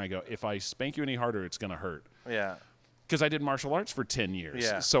harder, and I go, if I spank you any harder, it's gonna hurt. Yeah. Because I did martial arts for 10 years.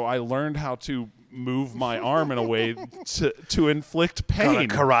 Yeah. So I learned how to move my arm in a way to inflict pain.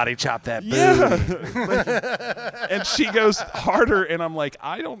 Karate chop that booty. Yeah. And she goes harder, and I'm like,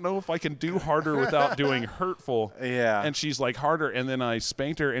 I don't know if I can do harder without doing hurtful. Yeah. And she's like, harder, and then I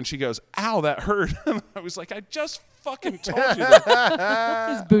spanked her, and she goes, ow, that hurt. And I was like, I just fucking told you that.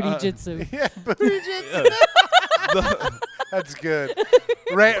 It's booty jitsu. Yeah, booty jitsu. That's good.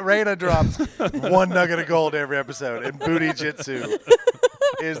 Raina drops one nugget of gold every episode, and booty jitsu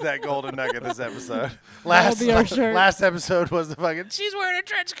is that golden nugget this episode. Last episode was the fucking, she's wearing a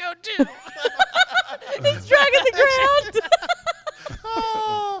trench coat too. He's dragging the ground.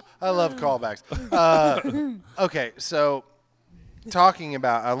 Oh, I love callbacks. Okay, so talking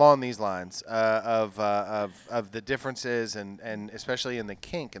about along these lines of the differences and especially in the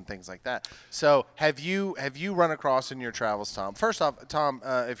kink and things like that. So have you run across in your travels, Tom? First off, Tom,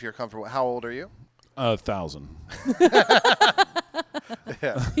 if you're comfortable, how old are you? 1,000.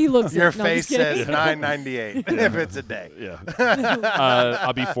 He looks Your it. No, I'm face just kidding. says $9.98 if it's a day. Yeah.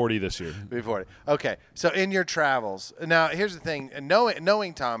 I'll be 40 this year. Be 40. Okay, so in your travels, now here's the thing.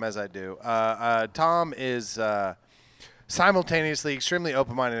 Knowing Tom as I do, Tom is simultaneously extremely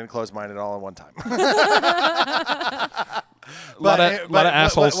open-minded and closed-minded all at one time. A lot of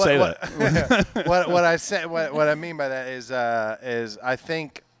assholes say that. What I mean by that is I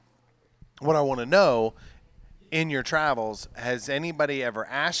think what I want to know in your travels, has anybody ever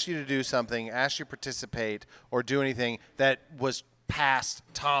asked you to do something, asked you to participate, or do anything that was past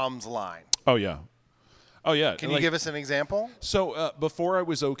Tom's line? Oh yeah. Can you give us an example? So before I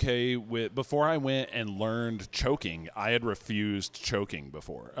went and learned choking, I had refused choking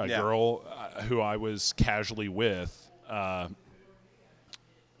before. A girl who I was casually with,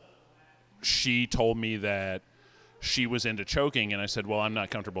 she told me that she was into choking, and I said, well, I'm not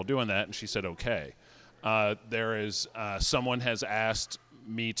comfortable doing that, and she said, okay. Someone has asked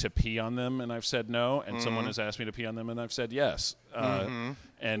me to pee on them, and I've said no, and someone has asked me to pee on them, and I've said yes.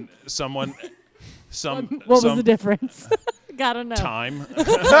 And someone... What was the difference? Gotta know. Time. The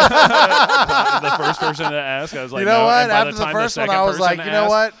first person to ask, I was like, you know no. what? And by After the time first the one, second I was person like, you know asked,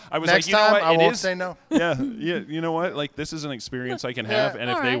 what? I was Next like, you know time, what? I It won't is- say no. Yeah. You know what? Like, this is an experience I can have, and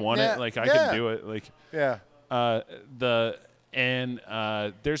if all they right. want Yeah. it, like, I Yeah. can do it. Like, Yeah.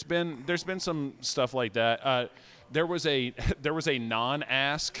 there's been some stuff like that. There was a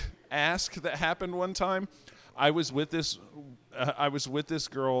non-ask that happened one time. I was with this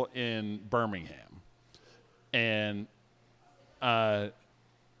girl in Birmingham, and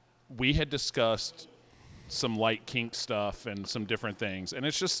we had discussed some light kink stuff and some different things, and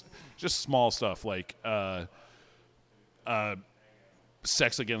it's just small stuff like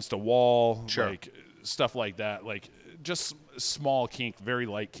sex against a wall, like stuff like that, like just small kink, very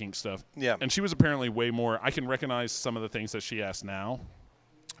light kink stuff. Yeah. And she was apparently way more. I can recognize some of the things that she asked now.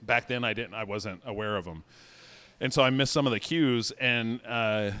 Back then, I wasn't aware of them. And so I missed some of the cues, and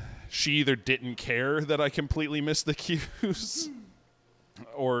she either didn't care that I completely missed the cues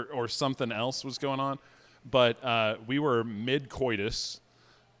or something else was going on. But we were mid-coitus,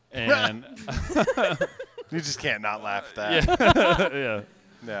 and You just can't not laugh at that.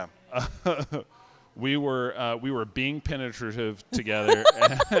 yeah, Yeah. we were being penetrative together.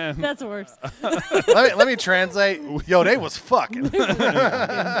 And That's worse. let me translate. Yo, they was fucking. In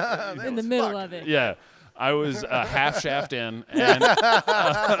the middle of it. yeah, I was half shaft in, and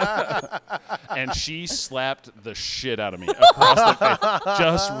and she slapped the shit out of me across the face.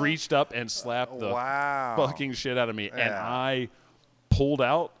 Just reached up and slapped the Wow. fucking shit out of me, and Yeah. I pulled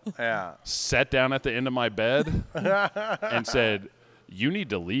out, Yeah. sat down at the end of my bed, and said, "You need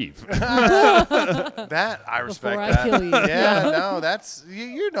to leave." That I respect. Before I that. kill you. Yeah. No, that's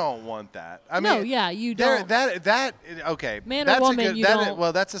you don't want that. I mean, No, yeah, you there- don't. That okay. Man or that's woman, a good, you don't.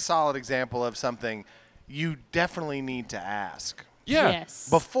 Well, that's a solid example of something you definitely need to ask. Yeah. Yes.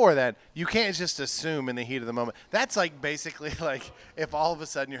 Before that, you can't just assume in the heat of the moment. That's like basically like if all of a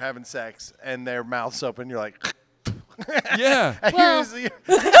sudden you're having sex and their mouth's open, you're like, Yeah. and Well-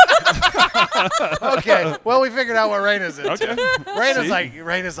 okay. Well, we figured out what Raina's into. Okay.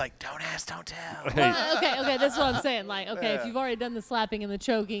 Raina's like, don't ask, don't tell. Hey, Okay, that's what I'm saying. Like, okay, if you've already done the slapping and the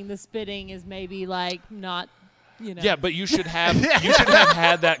choking, the spitting is maybe like not, you know. yeah, but you should have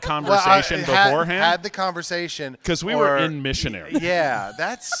had that conversation beforehand, Had the conversation because we were in missionary. Yeah,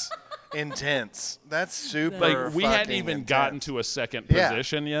 that's intense. That's super. Like we hadn't fucking even intense. gotten to a second Yeah.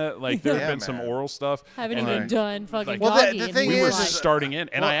 position yet. Like there had Yeah, been some man. oral stuff. Haven't and even then done fucking like- Well, the doggy. and thing we he's were is like, starting in,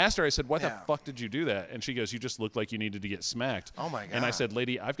 and well, I asked her. I said, "Why the yeah. fuck did you do that?" And she goes, "You just looked like you needed to get smacked." Oh my And I God. said,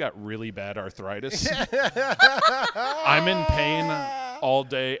 "Lady, I've got really bad arthritis. I'm in pain all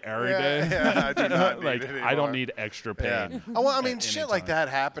day, every day. Yeah, I do not need like it I don't anymore. need extra Yeah. pain." Oh, well, I mean, at shit any like time. that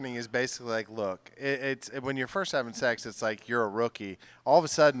happening is basically like, look, it's when you're first having sex, it's like you're a rookie. All of a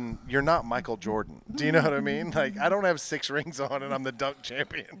sudden, you're not Michael Jordan. Do you know what I mean? Like, I don't have 6 rings on, and I'm the dunk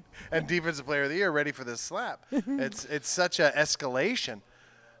champion and defensive player of the year, ready for this slap. It's such a escalation.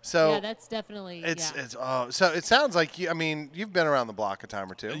 So yeah, that's definitely. it's yeah. so it sounds like you. I mean, you've been around the block a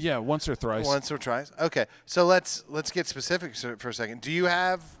time or two. Yeah, once or thrice. Once or twice. Okay, so let's get specific for a second. Do you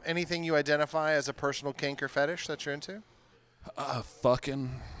have anything you identify as a personal kink or fetish that you're into?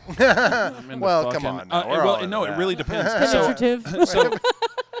 Fucking. I'm into Well, come fucking. on now, we're all into no, it that. really depends. so, Penetrative.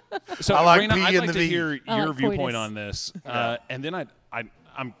 so I like Raina, B I'd in like the to V. hear I your like viewpoint coitus. on this, and then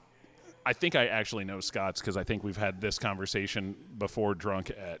I think I actually know Scott's because I think we've had this conversation before, drunk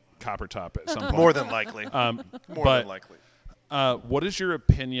at Copper Top at some point. More than likely. More but- than likely. What is your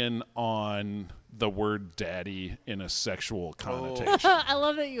opinion on the word "daddy" in a sexual connotation? I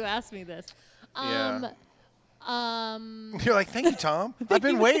love that you asked me this. Yeah. You're like, thank you, Tom. I've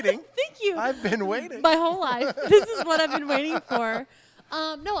been waiting. Thank you. I've been waiting. My whole life. This is what I've been waiting for.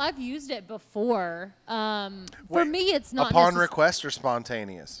 No, I've used it before. For Wait, me, it's not upon request or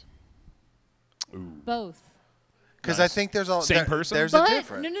spontaneous. both. Because Nice. I think there's a Same person? There's But a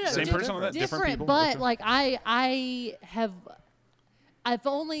difference. no, Same di- person on that? Different people? But Okay. like I've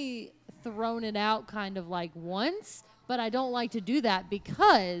only thrown it out kind of like once, but I don't like to do that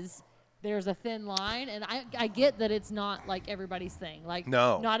because there's a thin line, and I get that it's not like everybody's thing. Like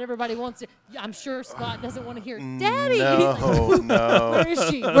No. not everybody wants to. I'm sure Scott doesn't want to hear Daddy. No, no. Where is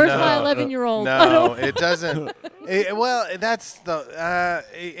she? Where's my 11-year-old? No, it doesn't. Well, that's the.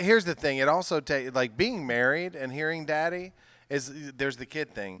 Here's the thing. It also like being married and hearing daddy is there's the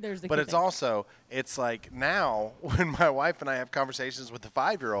kid thing. There's the but kid it's thing. also it's like now when my wife and I have conversations with the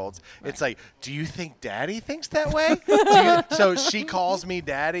 5-year-olds, it's like, do you think daddy thinks that way? So she calls me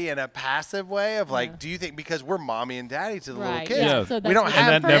daddy in a passive way of like, do you think because we're mommy and daddy to the little Right. kids. Yeah. Yeah. So We don't that's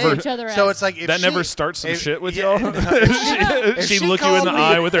have And that never- each other. So as- it's like if That she, never starts some shit with yeah, y'all. if She'd she look you in called the me-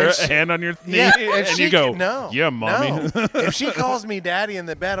 eye with her if she- hand on your knee, Yeah, if and she you go, no, "Yeah, mommy." no. If she calls me daddy in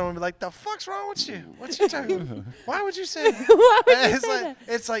the bed, I'm gonna be like, "The fuck's wrong with you? What's your time? Why would you say that?" Why would you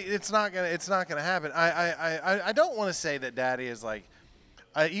it's say like it's not gonna happen. I don't want to say that daddy is like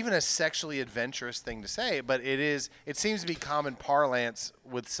even a sexually adventurous thing to say, but it seems to be common parlance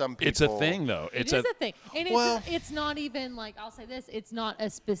with some people. It's a thing, though. It It's is a thing, and Well- it's not even like I'll say this. It's not a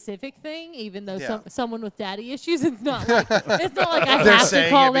specific thing, even though Yeah. someone with daddy issues. It's not like I They're have to saying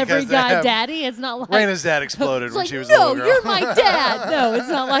call it every because they guy have- daddy. It's not like Raina's dad exploded it's when like, she was no, a little girl. you're my dad. No, it's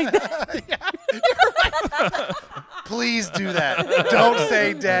not like that. Please do that. Don't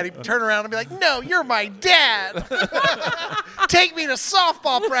say daddy. Turn around and be like, "No, you're my dad. Take me to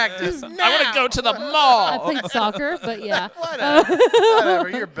softball practice now." I want to go to the I mall. played soccer, but yeah. Whatever.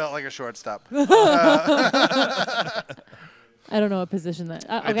 You're built like a shortstop. I don't know what position that.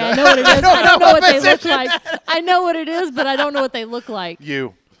 Okay, I know what it is. I don't know what they look like. I know what it is, but I don't know what they look like.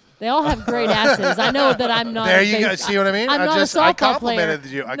 You. They all have great asses. I know that I'm not. There a you go. base- See what I mean? I'm I not just a softball I complimented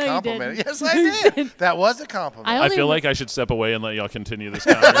player. you. I No, you complimented. didn't. Yes, I did. That was a compliment. I I only feel like I should step away and let y'all continue this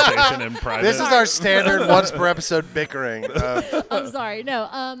conversation in private. This is our standard once per episode bickering. I'm sorry.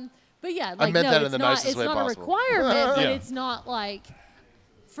 No. But yeah, like meant no, that in it's the not. nicest It's way not possible. a requirement, but Yeah. it's not like.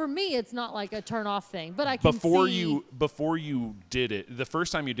 For me, it's not like a turn off thing. But I can before see. you did it, the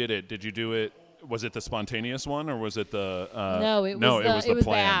first time you did it, did you do it? Was it the spontaneous one or was it the? No, it was the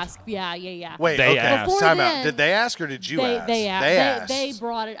planned. ask. Yeah. Wait, They okay. asked. Before Time out. then, Did they ask or did you ask? They asked. They asked. They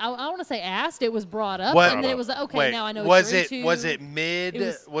brought it. I want to say asked. It was brought up, What- and then it was like, okay, Wait, now I know. was what you're it into. was it mid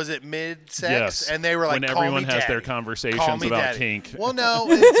was- mid sex? Yes. And they were like, When "Call everyone me has daddy. their Call conversations me about daddy." kink. Well, no,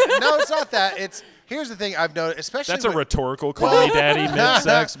 it's not that. It's here's the thing I've noticed, especially That's a with, rhetorical call me daddy mid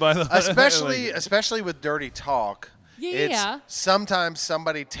sex, by the way. especially with dirty talk. Yeah. It's sometimes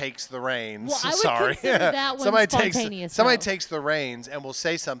somebody takes the reins. Well, I would Sorry. consider that one somebody spontaneous, somebody though. takes the reins and will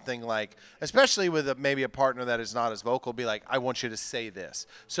say something like, especially with maybe a partner that is not as vocal, be like, "I want you to say this."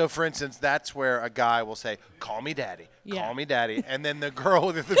 So, for instance, that's where a guy will say, "Call me daddy, Yeah. call me daddy," and then the girl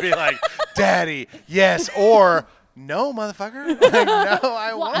will either be like, "Daddy, yes," or "No, motherfucker, like, no, I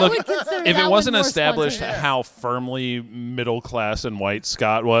Well, won't." I would consider If that it wasn't one more established spontaneous. how firmly middle class and white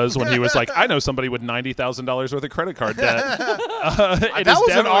Scott was when he was like, I know somebody with $90,000 worth of credit card debt. That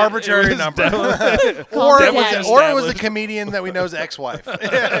was an arbitrary number. Call or me it was daddy. or it was a comedian that we know's ex-wife.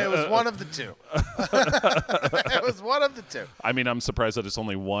 It was one of the two. It was one of the two. I mean, I'm surprised that it's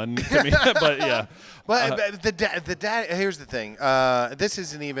only one comedian, but yeah. But the dad. Here's the thing. This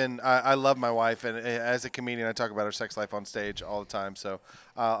isn't even. I love my wife, and as a comedian, I talk about her sex life on stage all the time. So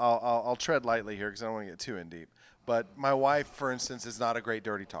I'll tread lightly here because I don't want to get too in deep. But my wife, for instance, is not a great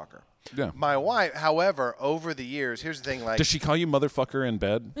dirty talker. Yeah. My wife, however, over the years, here's the thing. Like, Does she call you motherfucker in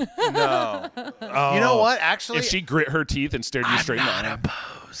bed? no. Oh. You know what? Actually, If she grit her teeth and stared you straight in the not eye.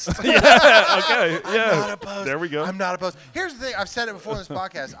 opposed. Okay, yeah. Not opposed. There we go. I'm not opposed. Here's the thing. I've said it before in this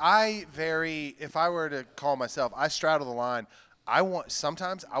podcast. If I were to call myself, I straddle the line.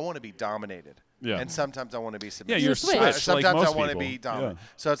 Sometimes I want to be dominated. Yeah. And sometimes I want to be submissive. Yeah, you're switch. switched like Sometimes most I want to people. be dominant. Yeah.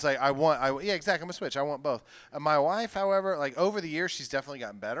 So it's like yeah, exactly. I'm a switch. I want both. My wife, however, like over the years, she's definitely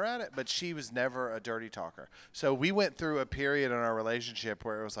gotten better at it, but she was never a dirty talker. So we went through a period in our relationship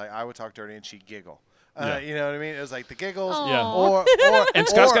where it was like I would talk dirty and she'd giggle. Yeah. You know what I mean? It was like the giggles. Yeah. Or And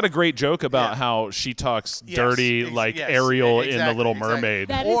Scott's or- got a great joke about Yeah. how she talks Yes, dirty like yes, Ariel in The exactly, Little exactly. Mermaid.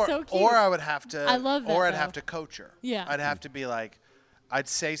 That is or, so cute. Or I would have to. I love that, Or I'd though. have to coach her. Yeah. I'd have to be like, I'd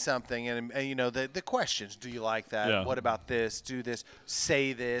say something, and you know the questions. Do you like that? Yeah. What about this? Do this.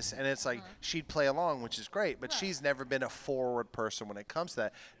 Say this, and it's like she'd play along, which is great. But she's never been a forward person when it comes to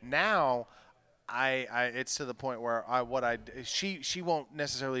that. Now, it's to the point where she won't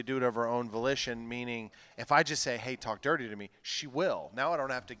necessarily do it of her own volition, meaning if I just say, hey, talk dirty to me, she will. Now I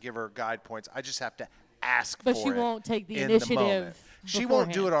don't have to give her guide points. I just have to ask But for she it won't take the in initiative moment. She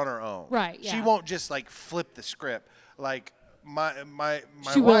won't do it beforehand. on her own. Right, She yeah. won't just like flip the script. Like my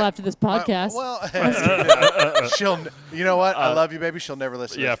She will wife- after this podcast. she'll. You know what? I love you, baby. She'll never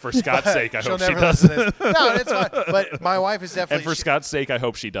listen. to Yeah, this. for Scott's sake, I She'll hope she never does. listen to this. No, it's fine. But my wife is definitely. And for Scott's sake, I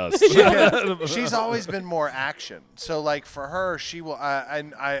hope she does. She's always been more action. So like for her, she will.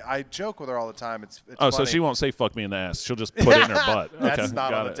 I joke with her all the time. It's Oh, so funny. she won't say "fuck me" in the ass. She'll just put it in her butt. That's Okay,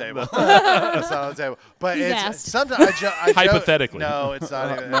 not got on the it. table. That's not on the table. But He's it's asked. sometimes I joke. Hypothetically. No, it's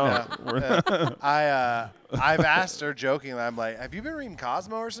not even. No. I've asked her jokingly. I'm like, have you been reading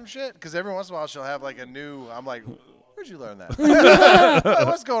Cosmo or some shit? Because every once in a while she'll have like a new. I'm like, where'd you learn that?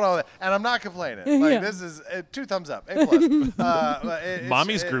 What's going on with that? And I'm not complaining. Like Yeah. This is 2 thumbs up, A plus. But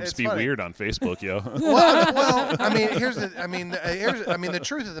Mommy's groups it's be funny. weird on Facebook, yo. Well, I mean, the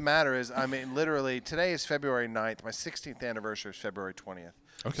truth of the matter is, I mean, literally, today is February 9th. My 16th anniversary is February 20th.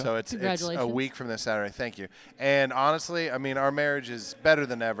 Okay. So it's a Congratulations. week from this Saturday. Thank you. And honestly, I mean, our marriage is better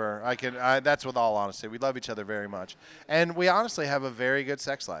than ever. That's with all honesty. We love each other very much, and we honestly have a very good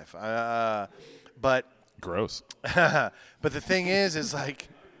sex life. But Gross. but the thing is like.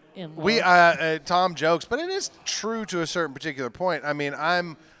 In We love. Tom jokes, but it is true to a certain particular point. I mean,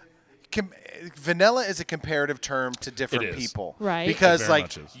 vanilla is a comparative term to different It is. people, Right. Because It very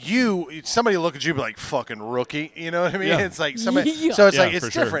like much is. somebody will look at you and be like fucking rookie. You know what I mean? Yeah. It's like somebody. Yeah. So it's Yeah, like it's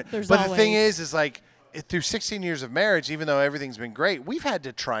for sure. different. There's But the thing always- is like. Through 16 years of marriage, even though everything's been great, we've had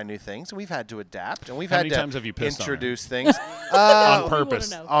to try new things. We've had to adapt, and we've How had many to times have you pissed on her? introduce things. On We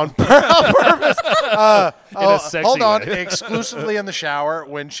purpose. wanna know. On purpose. In a sexy Hold on. way. Exclusively in the shower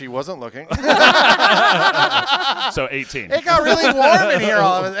when she wasn't looking. So 18. It got really warm in here.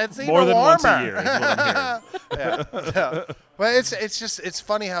 All of it. It's even More than warmer. once a year is what I'm hearing. Yeah. But it's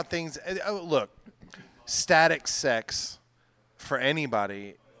funny how things look. Static sex for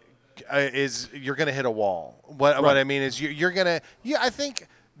anybody is you're gonna hit a wall. What I mean is you're gonna. Yeah, I think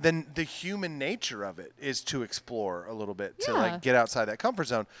the human nature of it is to explore a little bit to Yeah. like get outside that comfort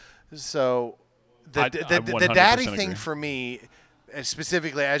zone. So I the 100% daddy agree. thing for me.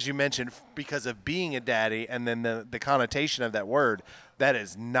 Specifically, as you mentioned, because of being a daddy, and then the connotation of that word, that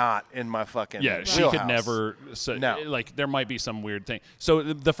is not in my fucking Yeah, she wheelhouse. could never. So, No. Like, there might be some weird thing. So,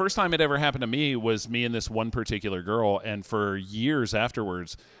 the first time it ever happened to me was me and this one particular girl, and for years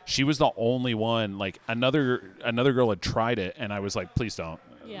afterwards, she was the only one. Like, another girl had tried it, and I was like, please don't.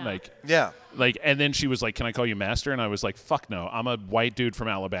 Yeah. Yeah. And then she was like, can I call you master? And I was like, fuck no. I'm a white dude from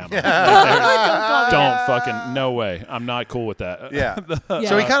Alabama. Don't fucking, no way. I'm not cool with that. Yeah. Yeah.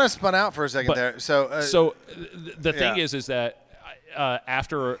 So he kind of spun out for a second But- there. So So the thing yeah. is that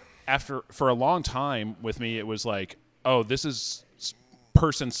after for a long time with me, it was like, oh, this is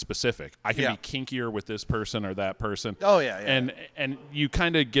person specific. I can Yeah. be kinkier with this person or that person. Oh, yeah, yeah. And you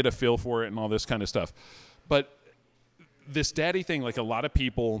kind of get a feel for it and all this kind of stuff. But this daddy thing, like a lot of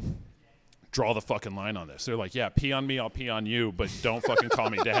people draw the fucking line on this. They're like, yeah, pee on me, I'll pee on you, but don't fucking call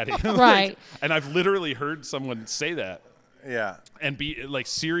me daddy. Right. And I've literally heard someone say that yeah. and be like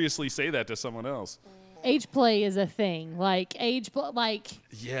seriously say that to someone else. Age play is a thing. Like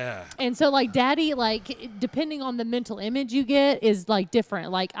Yeah. and so like daddy, like depending on the mental image you get is like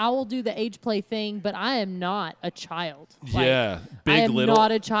different. Like I will do the age play thing, but I am not a child. Like, Yeah. I Big am little.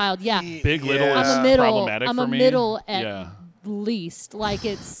 not a child. Yeah. Big little Yeah. is I'm a middle. problematic I'm for a me. middle at yeah. least. Like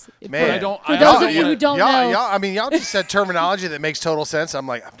it's Man. for, I don't- for I those also of you who wanna- don't y'all, know. y'all, I mean, y'all just said terminology that makes total sense. I'm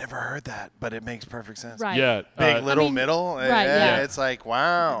like, I've never heard that, but it makes perfect sense. Right. Yeah. Big, little, I mean, middle. right, Yeah. yeah. It's like,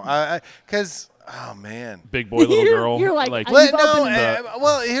 wow. Because, oh, man. Big boy, little girl. You're like, Well, You've no, opened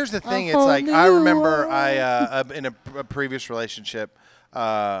well, here's the thing. It's whole like I new remember world. I in a previous relationship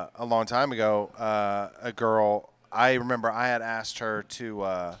a long time ago, a girl. I remember I had asked her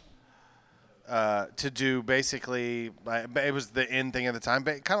to do basically. It was the in thing at the time,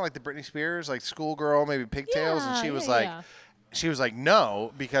 but kind of like the Britney Spears, like schoolgirl, maybe pigtails, and Yeah, she was yeah, like. yeah. She was like,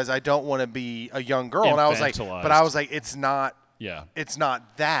 no, because I don't want to be a young girl. And I was like, but I was like, it's not Yeah.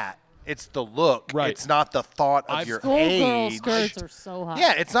 that. It's the look. Right. It's not the thought of your Schoolgirl age. skirts are so hot.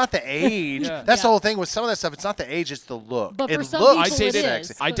 Yeah, it's not the age. Yeah. That's the Yeah. whole thing with some of that stuff. It's not the age; it's the look. But it for some looks people it is.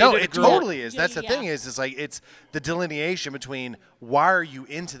 sexy. I No, dated it a girl- totally is. Yeah, That's the yeah. thing. Is like it's the delineation between why are you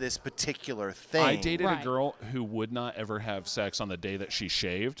into this particular thing. I dated Right. a girl who would not ever have sex on the day that she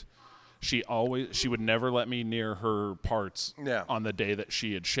shaved. She would never let me near her parts Yeah. on the day that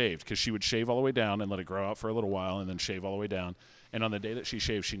she had shaved because she would shave all the way down and let it grow out for a little while and then shave all the way down. And on the day that she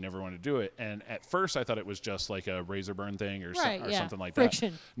shaved, she never wanted to do it. And at first, I thought it was just like a razor burn thing or something like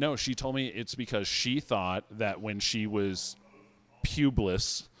Friction. that. No, she told me it's because she thought that when she was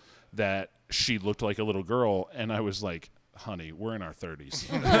pubeless, that she looked like a little girl. And I was like, honey, we're in our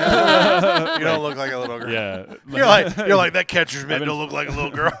 30s. You don't look like a little girl. Yeah. You're like that catcher's mitt don't look like a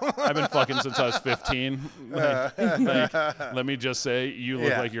little girl. I've been fucking since I was 15. Let me just say, you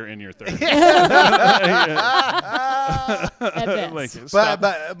look like you're in your 30s. At Like,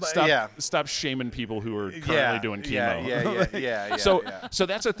 best. stop shaming people who are currently doing chemo. Yeah. So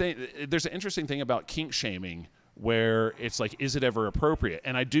that's a thing. There's an interesting thing about kink shaming where it's like, is it ever appropriate?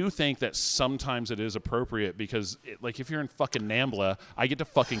 And I do think that sometimes it is appropriate because, like, if you're in fucking NAMBLA, I get to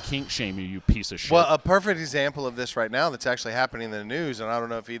fucking kink shame you, you piece of shit. Well, a perfect example of this right now that's actually happening in the news, and I don't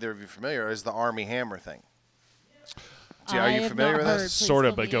know if either of you are familiar, is the Army Hammer thing. Are you familiar with this? Sort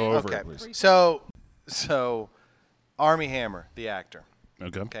of, but go over it, please. So Army Hammer, the actor.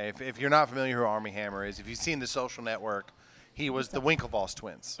 Okay. If you're not familiar who Army Hammer is, if you've seen The Social Network, he was the Winklevoss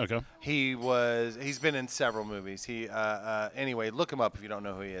twins. Okay. He's been in several movies. Anyway, look him up if you don't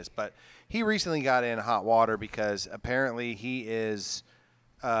know who he is. But he recently got in hot water because apparently he is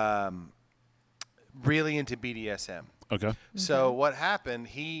really into BDSM. Okay. So what happened,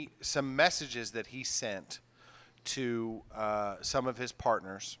 some messages that he sent to some of his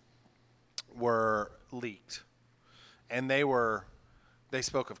partners were leaked. And they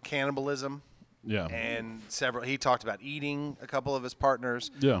spoke of cannibalism. Yeah. And he talked about eating a couple of his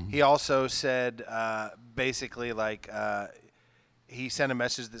partners. Yeah. He also said basically he sent a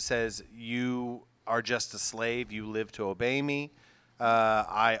message that says, you are just a slave. You live to obey me.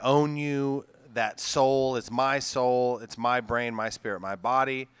 I own you. That soul is my soul. It's my brain, my spirit, my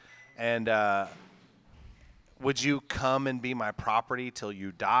body. And would you come and be my property till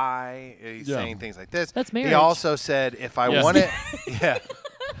you die? He's saying things like this. That's marriage. He also said, if I wanted,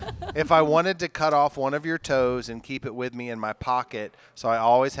 if I wanted to cut off one of your toes and keep it with me in my pocket, so I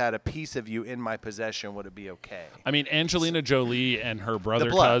always had a piece of you in my possession, would it be okay? I mean, Angelina Jolie and her brother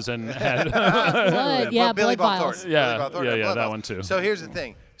blood. cousin had. Blood, yeah, Billy blood Bob vials. Thornton. Yeah, Billy Bob Thornton, yeah, blood that vials. one too. So here's the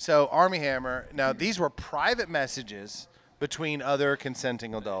thing. So Army Hammer, now these were private messages between other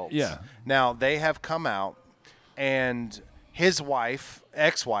consenting adults. Yeah. Now they have come out, and his wife,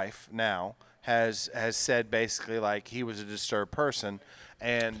 ex-wife now, has said basically like he was a disturbed person.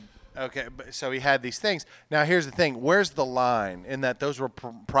 And so he had these things. Now here's the thing: where's the line in that those were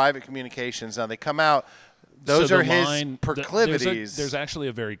private communications? Now they come out; those So are the his line- proclivities. There's actually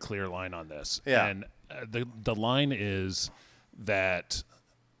a very clear line on this. Yeah. And the line is that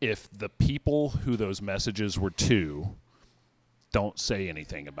if the people who those messages were to don't say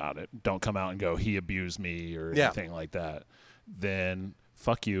anything about it, don't come out and go, he abused me or anything like that, then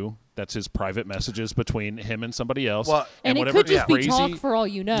fuck you. That's his private messages between him and somebody else. Well, And it whatever could just be crazy, talk for all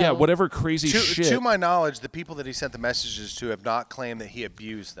you know. Yeah, whatever crazy shit. To my knowledge, the people that he sent the messages to have not claimed that he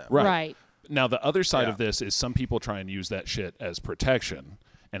abused them. Right. Now, the other side Yeah. of this is some people try and use that shit as protection.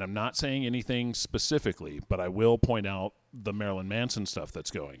 And I'm not saying anything specifically, but I will point out the Marilyn Manson stuff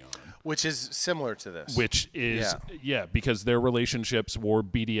that's going on. Which is similar to this. Which is, because their relationships were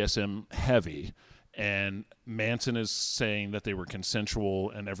BDSM heavy. And Manson is saying that they were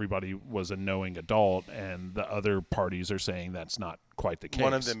consensual and everybody was a knowing adult. And the other parties are saying that's not quite the case.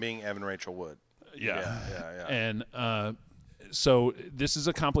 One of them being Evan Rachel Wood. Yeah. Yeah. And so this is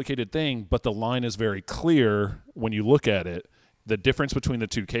a complicated thing, but the line is very clear when you look at it. The difference between the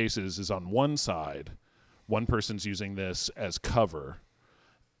two cases is on one side, one person's using this as cover,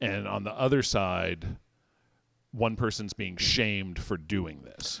 and on the other side, one person's being shamed for doing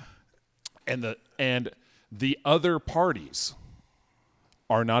this. And the other parties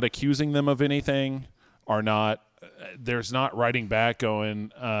are not accusing them of anything, there's not writing back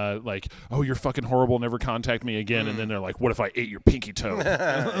going like, oh, you're fucking horrible, never contact me again. And then they're like, what if I ate your pinky toe?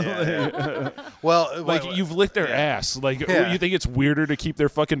 Well, Like, you've licked their ass. Like, you think it's weirder to keep their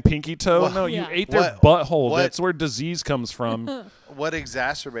fucking pinky toe? No, you Yeah. ate their butthole. what- That's where disease comes from. what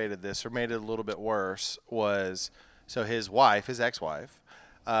exacerbated this or made it a little bit worse was his wife, his ex-wife,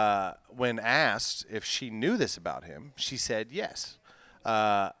 when asked if she knew this about him, she said yes.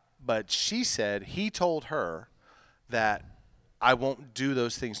 But she said he told her that I won't do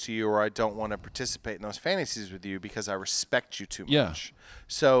those things to you, or I don't want to participate in those fantasies with you because I respect you too much. Yeah.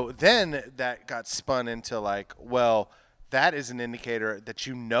 So then that got spun into like, well, that is an indicator that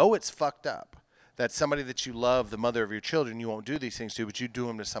you know it's fucked up. That somebody that you love, the mother of your children, you won't do these things to, but you do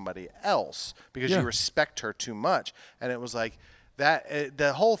them to somebody else because you respect her too much. And it was like that.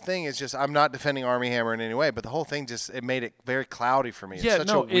 The whole thing is just, I'm not defending Army Hammer in any way, but the whole thing it made it very cloudy for me. It's such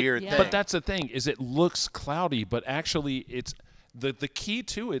a weird thing. But that's the thing is it looks cloudy, but actually The key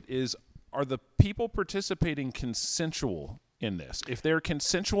to it is, are the people participating consensual in this? If they're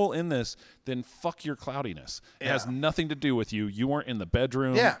consensual in this, then fuck your cloudiness. It has nothing to do with you. You weren't in the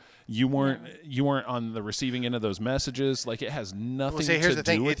bedroom. Yeah. You weren't on the receiving end of those messages. Like, it has nothing to do with you. Here's the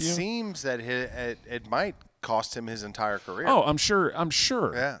thing. It seems that it might cost him his entire career. Oh, I'm sure.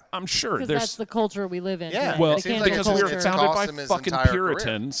 Yeah. I'm sure. Because that's the culture we live in. Yeah. Today. Well, The cancel because we culture. were founded by cost him his fucking entire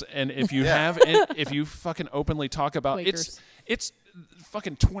Puritans, and if you if you fucking openly talk about Quakers. it's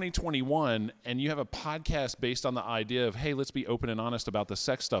fucking 2021, and you have a podcast based on the idea of, hey, let's be open and honest about the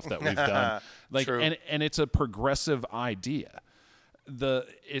sex stuff that we've done, like, True. and it's a progressive idea.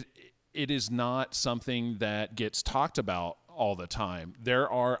 It is not something that gets talked about all the time. There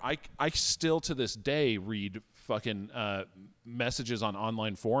are I still to this day read fucking messages on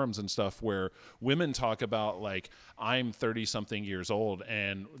online forums and stuff where women talk about, like, I'm 30 something years old,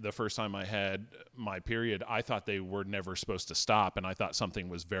 and the first time I had my period, I thought they were never supposed to stop, and I thought something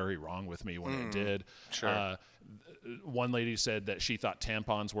was very wrong with me when it did. Sure. One lady said that she thought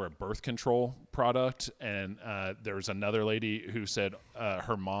tampons were a birth control product, and there was another lady who said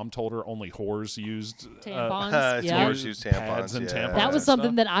her mom told her only whores used Tampons. Yeah. Whores use pads tampons. and yeah. tampons. That was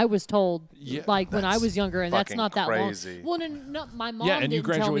something that I was told, Yeah, like when I was younger, and that's fucking not that crazy. long. Well, no, my mom Yeah, and you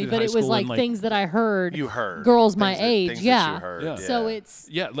didn't tell me, graduated but high it was school like in, like- things that I heard. You heard girls my things that- age, things that yeah. you heard, Yeah. So it's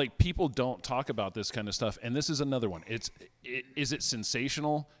Yeah, like, people don't talk about this kind of stuff, and this is another one. Is it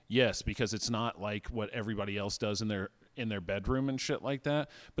sensational? Yes, because it's not like what everybody else does in their bedroom and shit like that.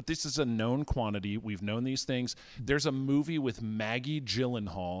 But this is a known quantity. We've known these things. There's a movie with Maggie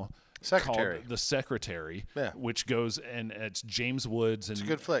Gyllenhaal Secretary. called The Secretary, Yeah. which goes, and it's James Woods. And, It's a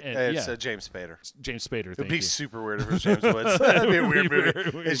good flick. and- It's yeah, James Spader. James Spader. It'd Thank be you. super weird if it was James Woods. That'd be a weird movie.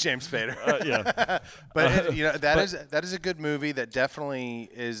 It's James Spader. Yeah. But that is a good movie that definitely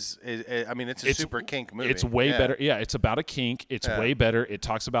is I mean, it's a super kink movie. It's way better. Yeah, it's about a kink. It's way better. It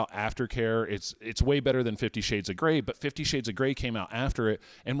talks about aftercare. It's way better than 50 Shades of Grey, but 50 Shades of Grey came out after it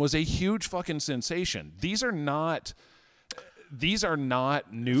and was a huge fucking sensation. These are not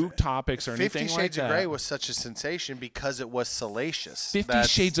new topics or 50 anything like that. 50 Shades of Grey was such a sensation because it was salacious. 50 That's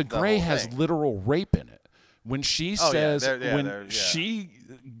Shades of the Grey whole has thing. literal rape in it. When she says, she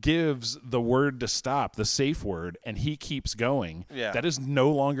gives the word to stop, the safe word, and he keeps going, that is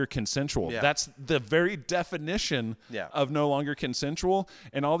no longer consensual. Yeah. That's the very definition of no longer consensual.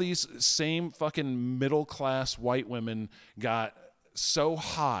 And all these same fucking middle-class white women got so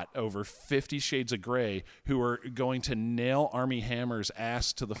hot over 50 Shades of Grey who are going to nail Armie Hammer's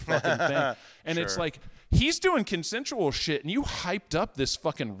ass to the fucking thing. And it's like, he's doing consensual shit, and you hyped up this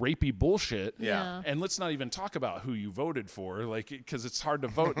fucking rapey bullshit. Yeah. And let's not even talk about who you voted for, like, because it's hard to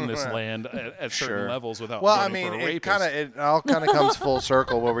vote in this land at certain levels without voting for a rapist. It all kind of comes full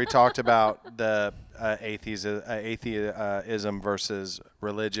circle where we talked about the atheism versus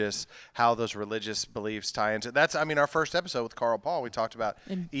religious, how those religious beliefs tie into. That's, I mean, our first episode with Carl Paul, we talked about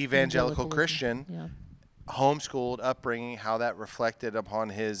evangelical Christian. Yeah. Homeschooled upbringing, how that reflected upon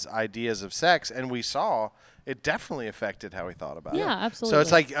his ideas of sex, and we saw it definitely affected how he thought about it. Yeah, absolutely. So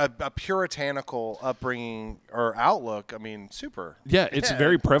it's like a puritanical upbringing or outlook. I mean, super. Yeah, it's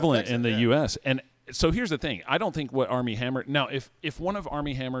very prevalent affects in it, the U.S. And so here's the thing. I don't think what Armie Hammer... Now, if one of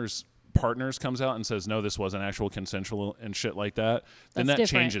Armie Hammer's partners comes out and says, no, this wasn't actual consensual and shit like that, then That's that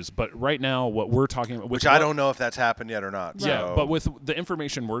different. changes. But right now, what we're talking about... Which I don't know if that's happened yet or not. Yeah, so. but with the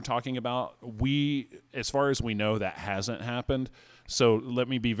information we're talking about, as far as we know, that hasn't happened. So let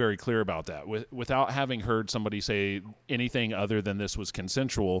me be very clear about that. Without having heard somebody say anything other than this was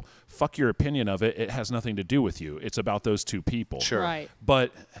consensual, fuck your opinion of it. It has nothing to do with you. It's about those two people. Sure. Right.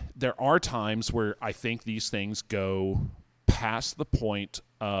 But there are times where I think these things go past the point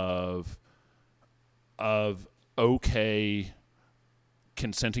of okay,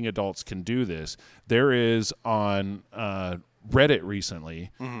 consenting adults can do this. There is on Reddit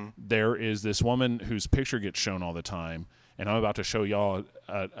recently, there is this woman whose picture gets shown all the time, and I'm about to show y'all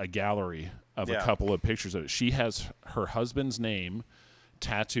a gallery of a couple of pictures of it. She has her husband's name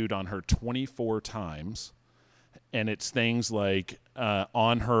tattooed on her 24 times, and it's things like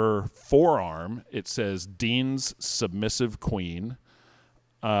on her forearm, it says Dean's Submissive Queen.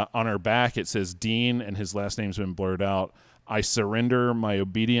 On her back, it says Dean, and his last name's been blurred out. I surrender my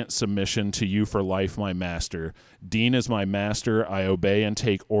obedient submission to you for life, my master. Dean is my master. I obey and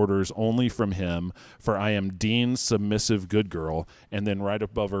take orders only from him, for I am Dean's submissive good girl. And then right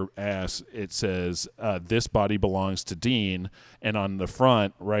above her ass, it says, this body belongs to Dean. And on the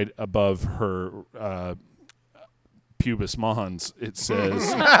front, right above her pubis mons, it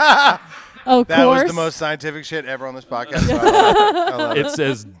says... Of That course. was the most scientific shit ever on this podcast. So I love it. It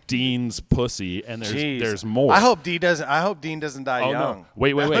says Dean's pussy, and Jeez. there's more. I hope Dean doesn't die Oh young. no!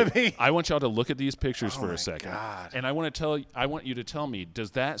 Wait. That would be- I want y'all to look at these pictures for my a second, God. and I want you to tell me: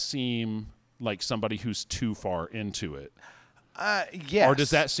 does that seem like somebody who's too far into it, Yes. or does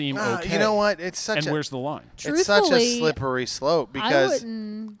that seem okay? You know what? It's such and a where's the line? it's such a Truthfully, slippery slope I because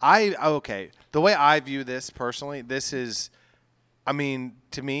wouldn't. the way I view this personally, this is, I mean,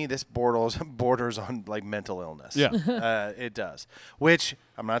 to me, this borders on like mental illness. Yeah. It does. Which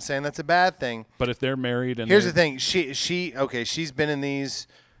I'm not saying that's a bad thing. But if they're married and Here's the they're- thing. She's been in these.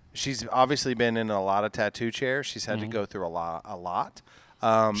 She's obviously been in a lot of tattoo chairs. She's had to go through a lot.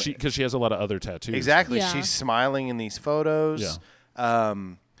 because she has a lot of other tattoos. Exactly. Yeah. She's smiling in these photos. Yeah.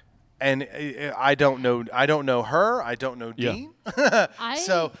 And I don't know her. I don't know Yeah. Dean. I,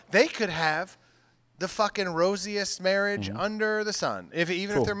 So they could have the fucking rosiest marriage under the sun. Even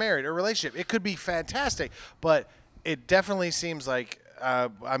Cool. if they're married or relationship, it could be fantastic. But it definitely seems like,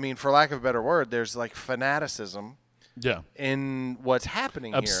 I mean, for lack of a better word, there's like fanaticism Yeah. in what's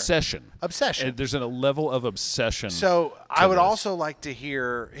happening Obsession. here. Obsession. And there's a level of obsession. So I would this. also like to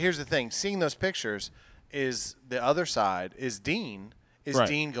hear. Here's the thing: seeing those pictures is the other side. Is Dean? Is Right.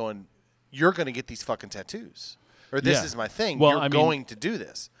 Dean going? You're going to get these fucking tattoos, or this Yeah. is my thing. Well, You're I mean, going to do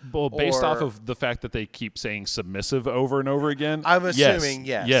this. Well, based off Or- of the fact that they keep saying submissive over and over again, I'm assuming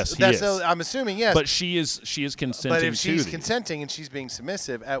yes. Yes, he That's is. I'm assuming yes. But she is consenting But if she's to these. consenting and she's being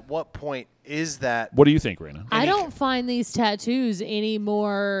submissive, at what point is that? What do you think, Raina? I don't find these tattoos any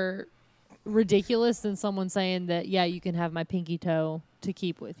more ridiculous than someone saying that, yeah, you can have my pinky toe to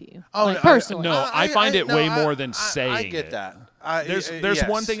keep with you. Oh, like, no, personally. no, I find it way more than I saying get it. that. There's yes.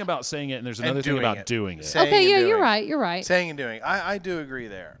 one thing about saying it, and there's another thing doing about it. doing it. Saying Okay, and yeah, doing. you're right. You're right. Saying and doing. I do agree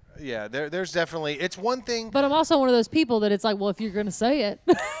there. Yeah, there's definitely. It's one thing. But I'm also one of those people that it's like, well, if you're going to say it.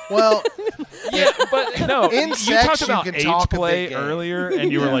 Well, Yeah, but no, In you sex, talked you about can age talk a play big game. earlier, and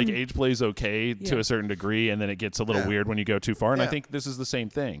you were like, age play is okay to Yeah. a certain degree, and then it gets a little Yeah. weird when you go too far. And I Yeah. think this is the same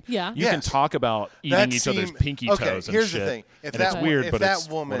thing. Yeah. You can Yes. talk about eating that each other's seem- pinky okay, toes and here's shit. the thing. If and that it's weird, if but that it's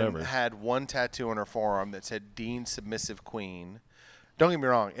woman whatever. had one tattoo on her forearm that said "Dean Submissive Queen," don't get me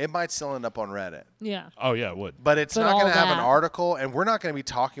wrong, it might still end up on Reddit. Yeah. Oh yeah, it would. But it's But not going all to have an that- article, and we're not going to be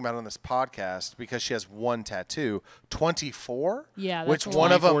talking about it on this podcast because she has one tattoo, 24. Yeah, which that's a one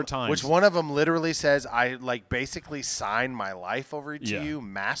lot. of them? 24 times. Which one of them literally says, "I like basically sign my life over to Yeah. you,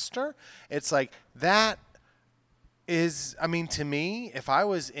 master." It's like that. Is I mean, to me, if I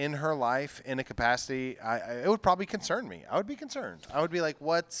was in her life in a capacity, it would probably concern me. I would be concerned. I would be like,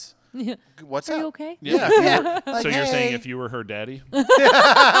 "What's Are up?" you okay? Yeah. Like, So you're saying hey. if you were her daddy?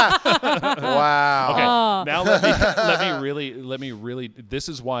 Wow. Okay. Oh. Now let me really. This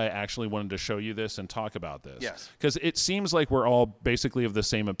is why I actually wanted to show you this and talk about this. Yes. Because it seems like we're all basically of the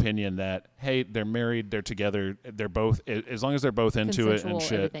same opinion that hey, they're married, they're together, they're both as long as they're both into it Consensual, and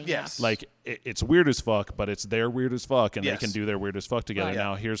shit. everything, yeah. Yes. Like it's weird as fuck, but it's their weird as fuck, and Yes. they can do their weird as fuck together. Right.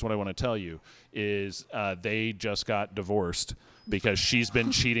 Now, here's what I want to tell you: is they just got divorced because she's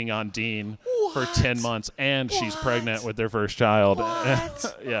been cheating on Dean for 10 months, and she's pregnant with their first child.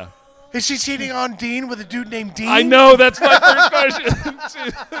 Yeah. Is she cheating on Dean with a dude named Dean? I know that's my first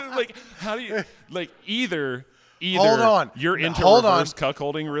question. Like, how do you either Hold on. you're into Hold on. reverse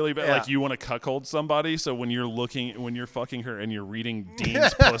cuckolding really bad, Yeah. like you want to cuckold somebody, so when you're fucking her and you're reading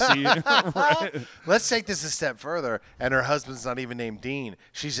Dean's pussy, right? Let's take this a step further, and her husband's not even named Dean.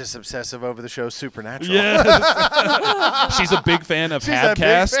 She's just obsessive over the show Supernatural. Yes. She's a big fan of She's a big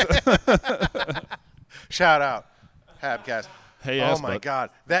Habcast. Shout out, Habcast. Hey, oh ass my butt. God.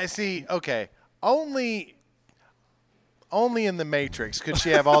 Okay. Only in the Matrix could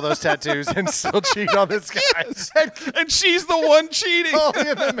she have all those tattoos and still cheat on this guy. And she's the one cheating. Only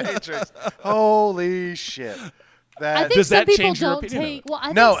in the Matrix. Holy shit. I That think Does some that people change your don't opinion of take. it? Well,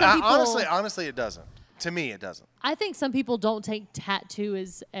 I no, think some people, honestly, it doesn't. To me, it doesn't. I think some people don't take tattoo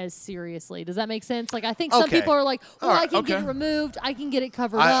as seriously. Does that make sense? Like, I think some Okay. people are like, well, All I right, can get okay. it removed. I can get it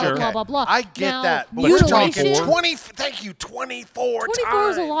covered I- up, sure. blah, blah, blah. I get Now, that. But we're talking mutilation- 20. Thank you, 24 times. 24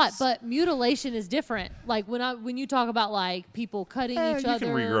 is a lot, but mutilation is different. Like when you talk about like people cutting each you other,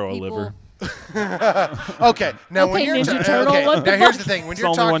 can regrow a people, liver. Okay, now when Okay, you're Ninja Turtle, okay, what the now here's fuck? the thing: when It's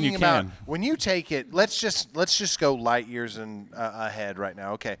you're the only one talking you about can. when you take it, let's just go light years ahead right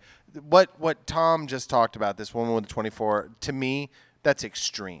now. Okay, what Tom just talked about, this woman with the 24, to me, that's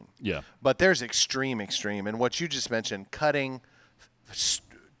extreme. Yeah. But there's extreme, and what you just mentioned, cutting,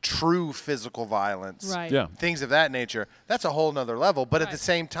 true physical violence, Right. Yeah. things of that nature, that's a whole nother level. But at the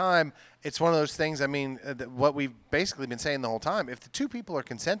same time, it's one of those things, I mean, what we've basically been saying the whole time, if the two people are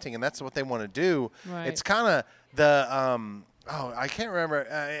consenting and that's what they want to do, Right. it's kind of the Oh, I can't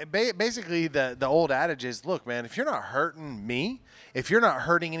remember. Basically, the old adage is, look, man, if you're not hurting me, if you're not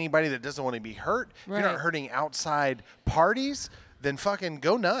hurting anybody that doesn't want to be hurt, if you're Right. not hurting outside parties, then fucking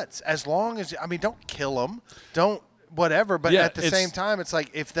go nuts. As long as, I mean, don't kill them, don't whatever. But Yeah, at the same time, it's like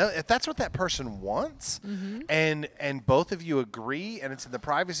if that's what that person wants, and both of you agree, and it's in the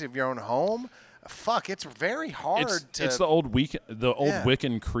privacy of your own home. Fuck, it's very hard to. It's the old Yeah.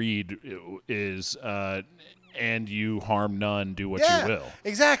 Wiccan creed is, and you harm none, do what Yeah, you will.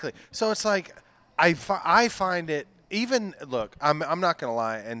 exactly. So it's like I find it even look. I'm not gonna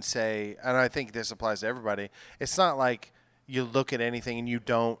lie and say, and I think this applies to everybody. It's not like you look at anything and you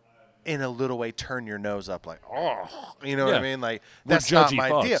don't, in a little way, turn your nose up like, oh, you know what I Yeah. mean? Like We're that's not judgy my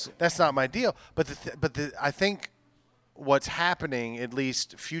deal. fucks. That's not my deal. But I think what's happening, at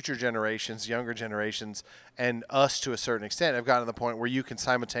least future generations, younger generations, and us to a certain extent, have gotten to the point where you can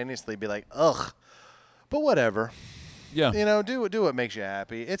simultaneously be like, ugh, but whatever. Yeah. You know, do what makes you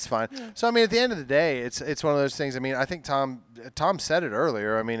happy. It's fine. So I mean, at the end of the day, it's one of those things. I mean, I think Tom said it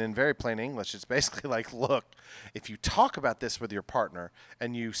earlier. I mean, in very plain English, it's basically like, look, if you talk about this with your partner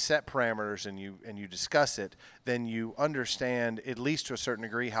and you set parameters and you discuss it, then you understand, at least to a certain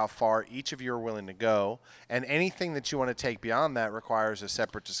degree, how far each of you are willing to go, and anything that you want to take beyond that requires a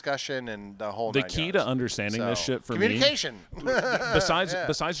separate discussion and the whole. The nine key yards. to understanding this So, shit for communication. me,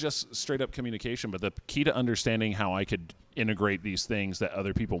 besides just straight up communication, but the key to understanding how I could integrate these things that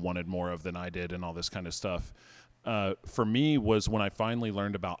other people wanted more of than I did and all this kind of stuff, for me was when I finally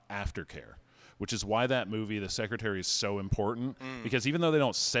learned about aftercare, which is why that movie, The Secretary, is so important, because even though they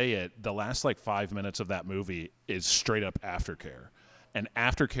don't say it, the last like 5 minutes of that movie is straight up aftercare. And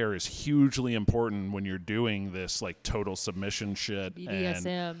aftercare is hugely important when you're doing this like total submission shit.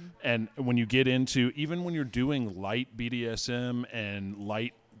 BDSM. And when you get into, even when you're doing light BDSM and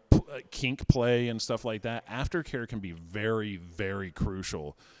light kink play and stuff like that, aftercare can be very, very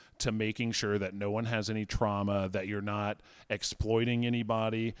crucial to making sure that no one has any trauma, that you're not exploiting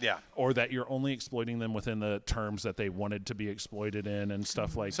anybody, Yeah. or that you're only exploiting them within the terms that they wanted to be exploited in and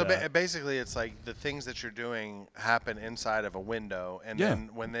stuff like So that. basically, it's like the things that you're doing happen inside of a window, and Yeah. then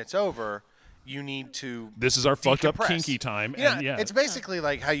when it's over, you need to. This is our fucked up decompress. kinky time. Yeah, And yeah, it's basically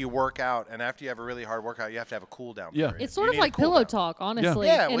like how you work out, and after you have a really hard workout, you have to have a cool down. Yeah. period. It's sort You of need a like cool pillow down. talk, honestly,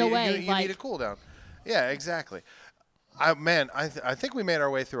 Yeah, in well, a way. you like, need a cool down. Yeah, exactly. I think we made our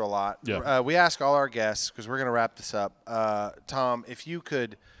way through a lot. Yeah. We ask all our guests, because we're going to wrap this up. Tom, if you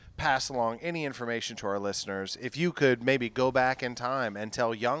could pass along any information to our listeners, if you could maybe go back in time and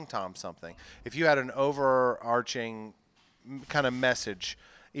tell young Tom something, if you had an overarching kind of message,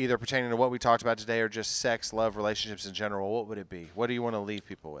 either pertaining to what we talked about today or just sex, love, relationships in general, what would it be? What do you want to leave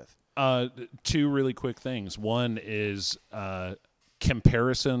people with? two really quick things. One is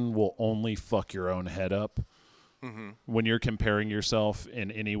comparison will only fuck your own head up. When you're comparing yourself in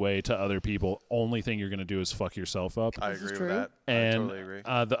any way to other people, only thing you're going to do is fuck yourself up. I This is agree true. with that. And I totally agree.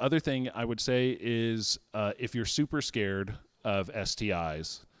 The other thing I would say is if you're super scared of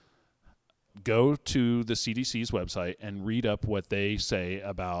STIs, go to the CDC's website and read up what they say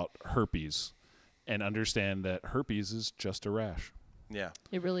about herpes and understand that herpes is just a rash. Yeah.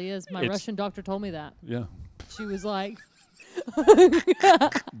 it really is. My It's- Russian doctor told me that. Yeah. She was like, I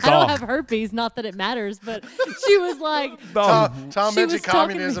don't Dog. have herpes, not that it matters, but she was like, Tom She mentioned was talking to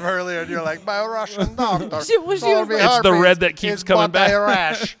communism me- earlier, and you're like, my Russian doctor. She was told me like- It's the herpes red that keeps is coming but back. a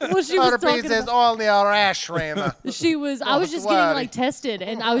rash. well, she was Herpes talking is about, only a rash, Rama. she was, I was Don't just getting worry. like tested,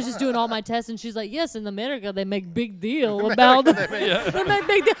 and I was just doing all my tests, and she's like, yes, in America they make big deal about they make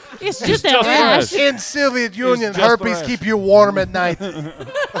big deal. It's just that just a rash. rash. In Soviet Union, just herpes rash. keep you warm at night.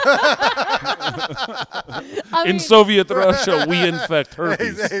 I In mean, Soviet Russia, we infect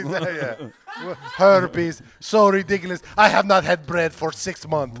herpes. Yeah. Herpes, so ridiculous. I have not had bread for 6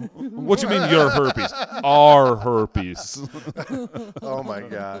 months. What you mean your herpes? Our herpes. Oh my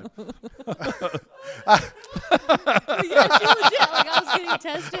God. yeah, she legit, like I was getting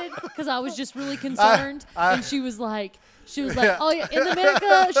tested because I was just really concerned, and she was like, Yeah. oh yeah, in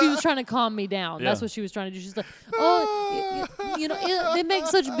America, she was trying to calm me down. That's Yeah. what she was trying to do. She's like, oh, you know, they make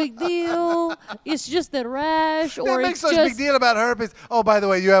such a big deal. It's just that rash, They or make it's such just. big deal about herpes. Oh, by the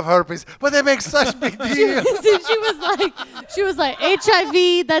way, you have herpes, but they make such big deal. she was like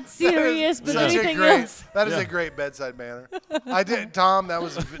HIV. That's serious, but anything else. That is a great bedside manner. I did, Tom. That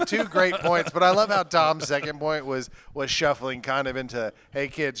was 2 great points, but I love how Tom's second point was shuffling kind of into, hey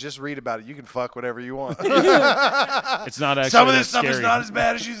kids, just read about it. You can fuck whatever you want. It's not actually Some of that this stuff is scary. not as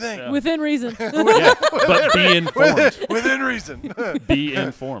bad as you think. Within reason. Yeah, but be informed. Within reason. Be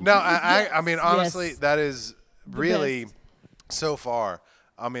informed. No, I mean, honestly, Yes. that is really, best. so far,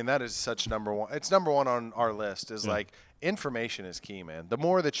 I mean, that is such number one. It's number one on our list is like, information is key, man. The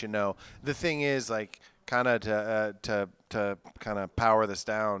more that you know, the thing is, like, kind of to kind of power this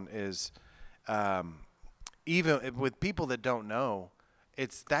down is, even with people that don't know,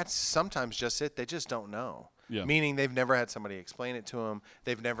 that's sometimes just it. They just don't know. Yeah. Meaning they've never had somebody explain it to them.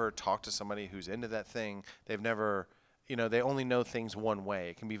 They've never talked to somebody who's into that thing. They've never, they only know things one way.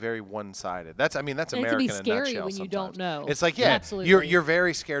 It can be very one-sided. That's And American it can be in a scary nutshell when you don't sometimes. know. It's like, Absolutely. you're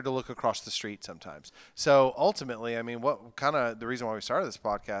very scared to look across the street sometimes. So ultimately, I mean, what kind of the reason why we started this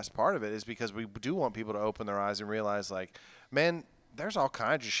podcast, part of it is because we do want people to open their eyes and realize, like, man, there's all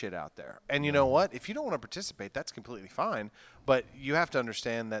kinds of shit out there. And you know what? If you don't want to participate, that's completely fine. But you have to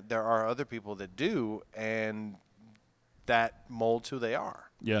understand that there are other people that do, and that molds who they are.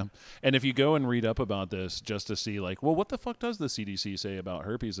 Yeah. And if you go and read up about this just to see, like, well, what the fuck does the CDC say about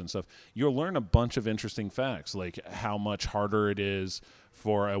herpes and stuff, you'll learn a bunch of interesting facts, like how much harder it is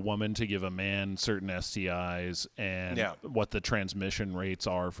for a woman to give a man certain STIs and what the transmission rates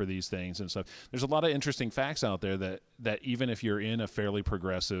are for these things and stuff. There's a lot of interesting facts out there that even if you're in a fairly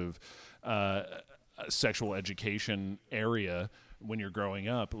progressive sexual education area, when you're growing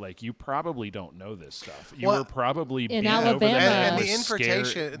up, like, you probably don't know this stuff. You were probably in being Alabama, over and the the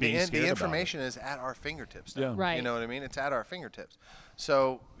information, the information is at our fingertips now. Yeah. Right. You know what I mean? It's at our fingertips.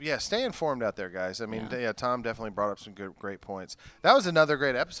 So yeah, stay informed out there, guys. I mean, Tom definitely brought up some great points. That was another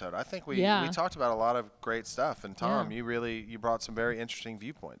great episode. I think we talked about a lot of great stuff. And Tom, you brought some very interesting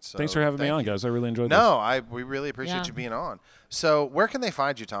viewpoints. So Thanks for having me on, guys. I really enjoyed this. No, we really appreciate you being on. So where can they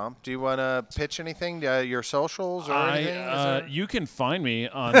find you, Tom? Do you want to pitch anything? Your socials or anything? You can find me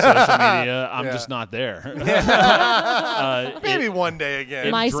on social media. I'm just not there. Maybe one day again.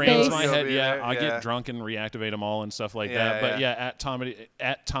 It MySpace. drains my You'll head. be Yeah, there. I get drunk and reactivate them all and stuff like that. But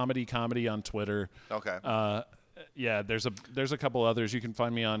at Tomedy Comedy on Twitter. Okay. There's a couple others. You can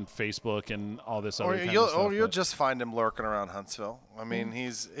find me on Facebook and all this other kind of stuff. Or you'll just find him lurking around Huntsville. I mean,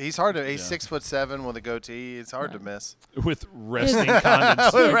 he's hard to. He's 6'7" with a goatee. It's hard to miss. With resting With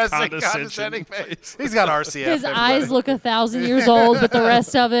resting condescension condescending face. He's got RCF. His everybody. eyes look 1,000 years old, but the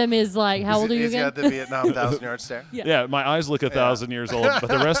rest of him is like, how old are you He's again? got the Vietnam 1,000-yard stare. Yeah, my eyes look 1,000 years old, but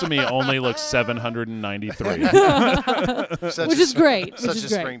the rest of me only looks 793. Which is great. Such a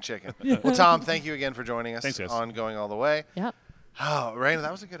spring chicken. Well, Tom, thank you again for joining us. Thanks, guys. On Going All the Way. Yep. Oh, Raina,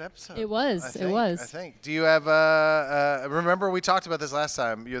 that was a good episode. It was. I think. Do you have? Remember, we talked about this last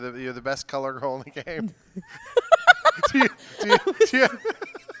time. You're the best color girl in the game. do you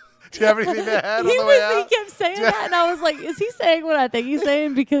have anything to add on the way out? He kept saying that, and I was like, is he saying what I think he's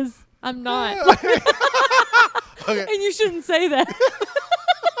saying? Because I'm not. Okay. And you shouldn't say that.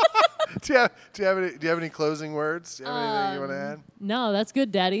 Do you have any closing words? Do you have anything you want to add? No, that's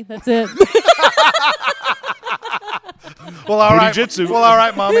good, Daddy. That's it. Well, all right. Booty-jitsu. Well, all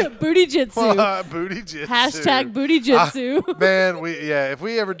right, mommy. Booty jitsu. Booty jitsu. Hashtag booty jitsu. Man, if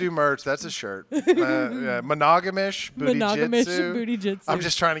we ever do merch, that's a shirt. Monogamish booty Monogamish jitsu. booty jitsu. I'm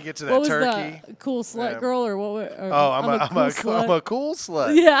just trying to get to that What was turkey. the cool slut girl or what? Or I'm a cool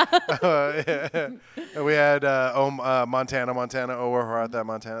slut. Yeah. We had Montana. Oh, we're at that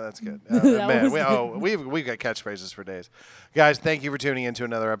Montana. That's good. We've got catchphrases for days. Guys, thank you for tuning in to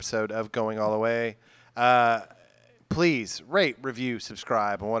another episode of Going All the Way. Please rate, review,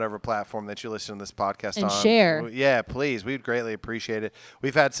 subscribe on whatever platform that you listen to this podcast on. And share. Yeah, please. We'd greatly appreciate it.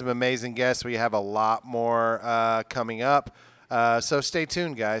 We've had some amazing guests. We have a lot more coming up. So stay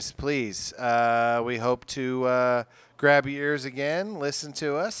tuned, guys. Please. We hope to grab your ears again, listen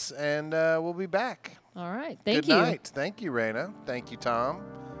to us, and we'll be back. All right. Thank Good you. night. Thank you, Raina. Thank you, Tom.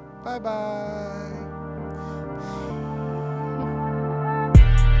 Bye-bye.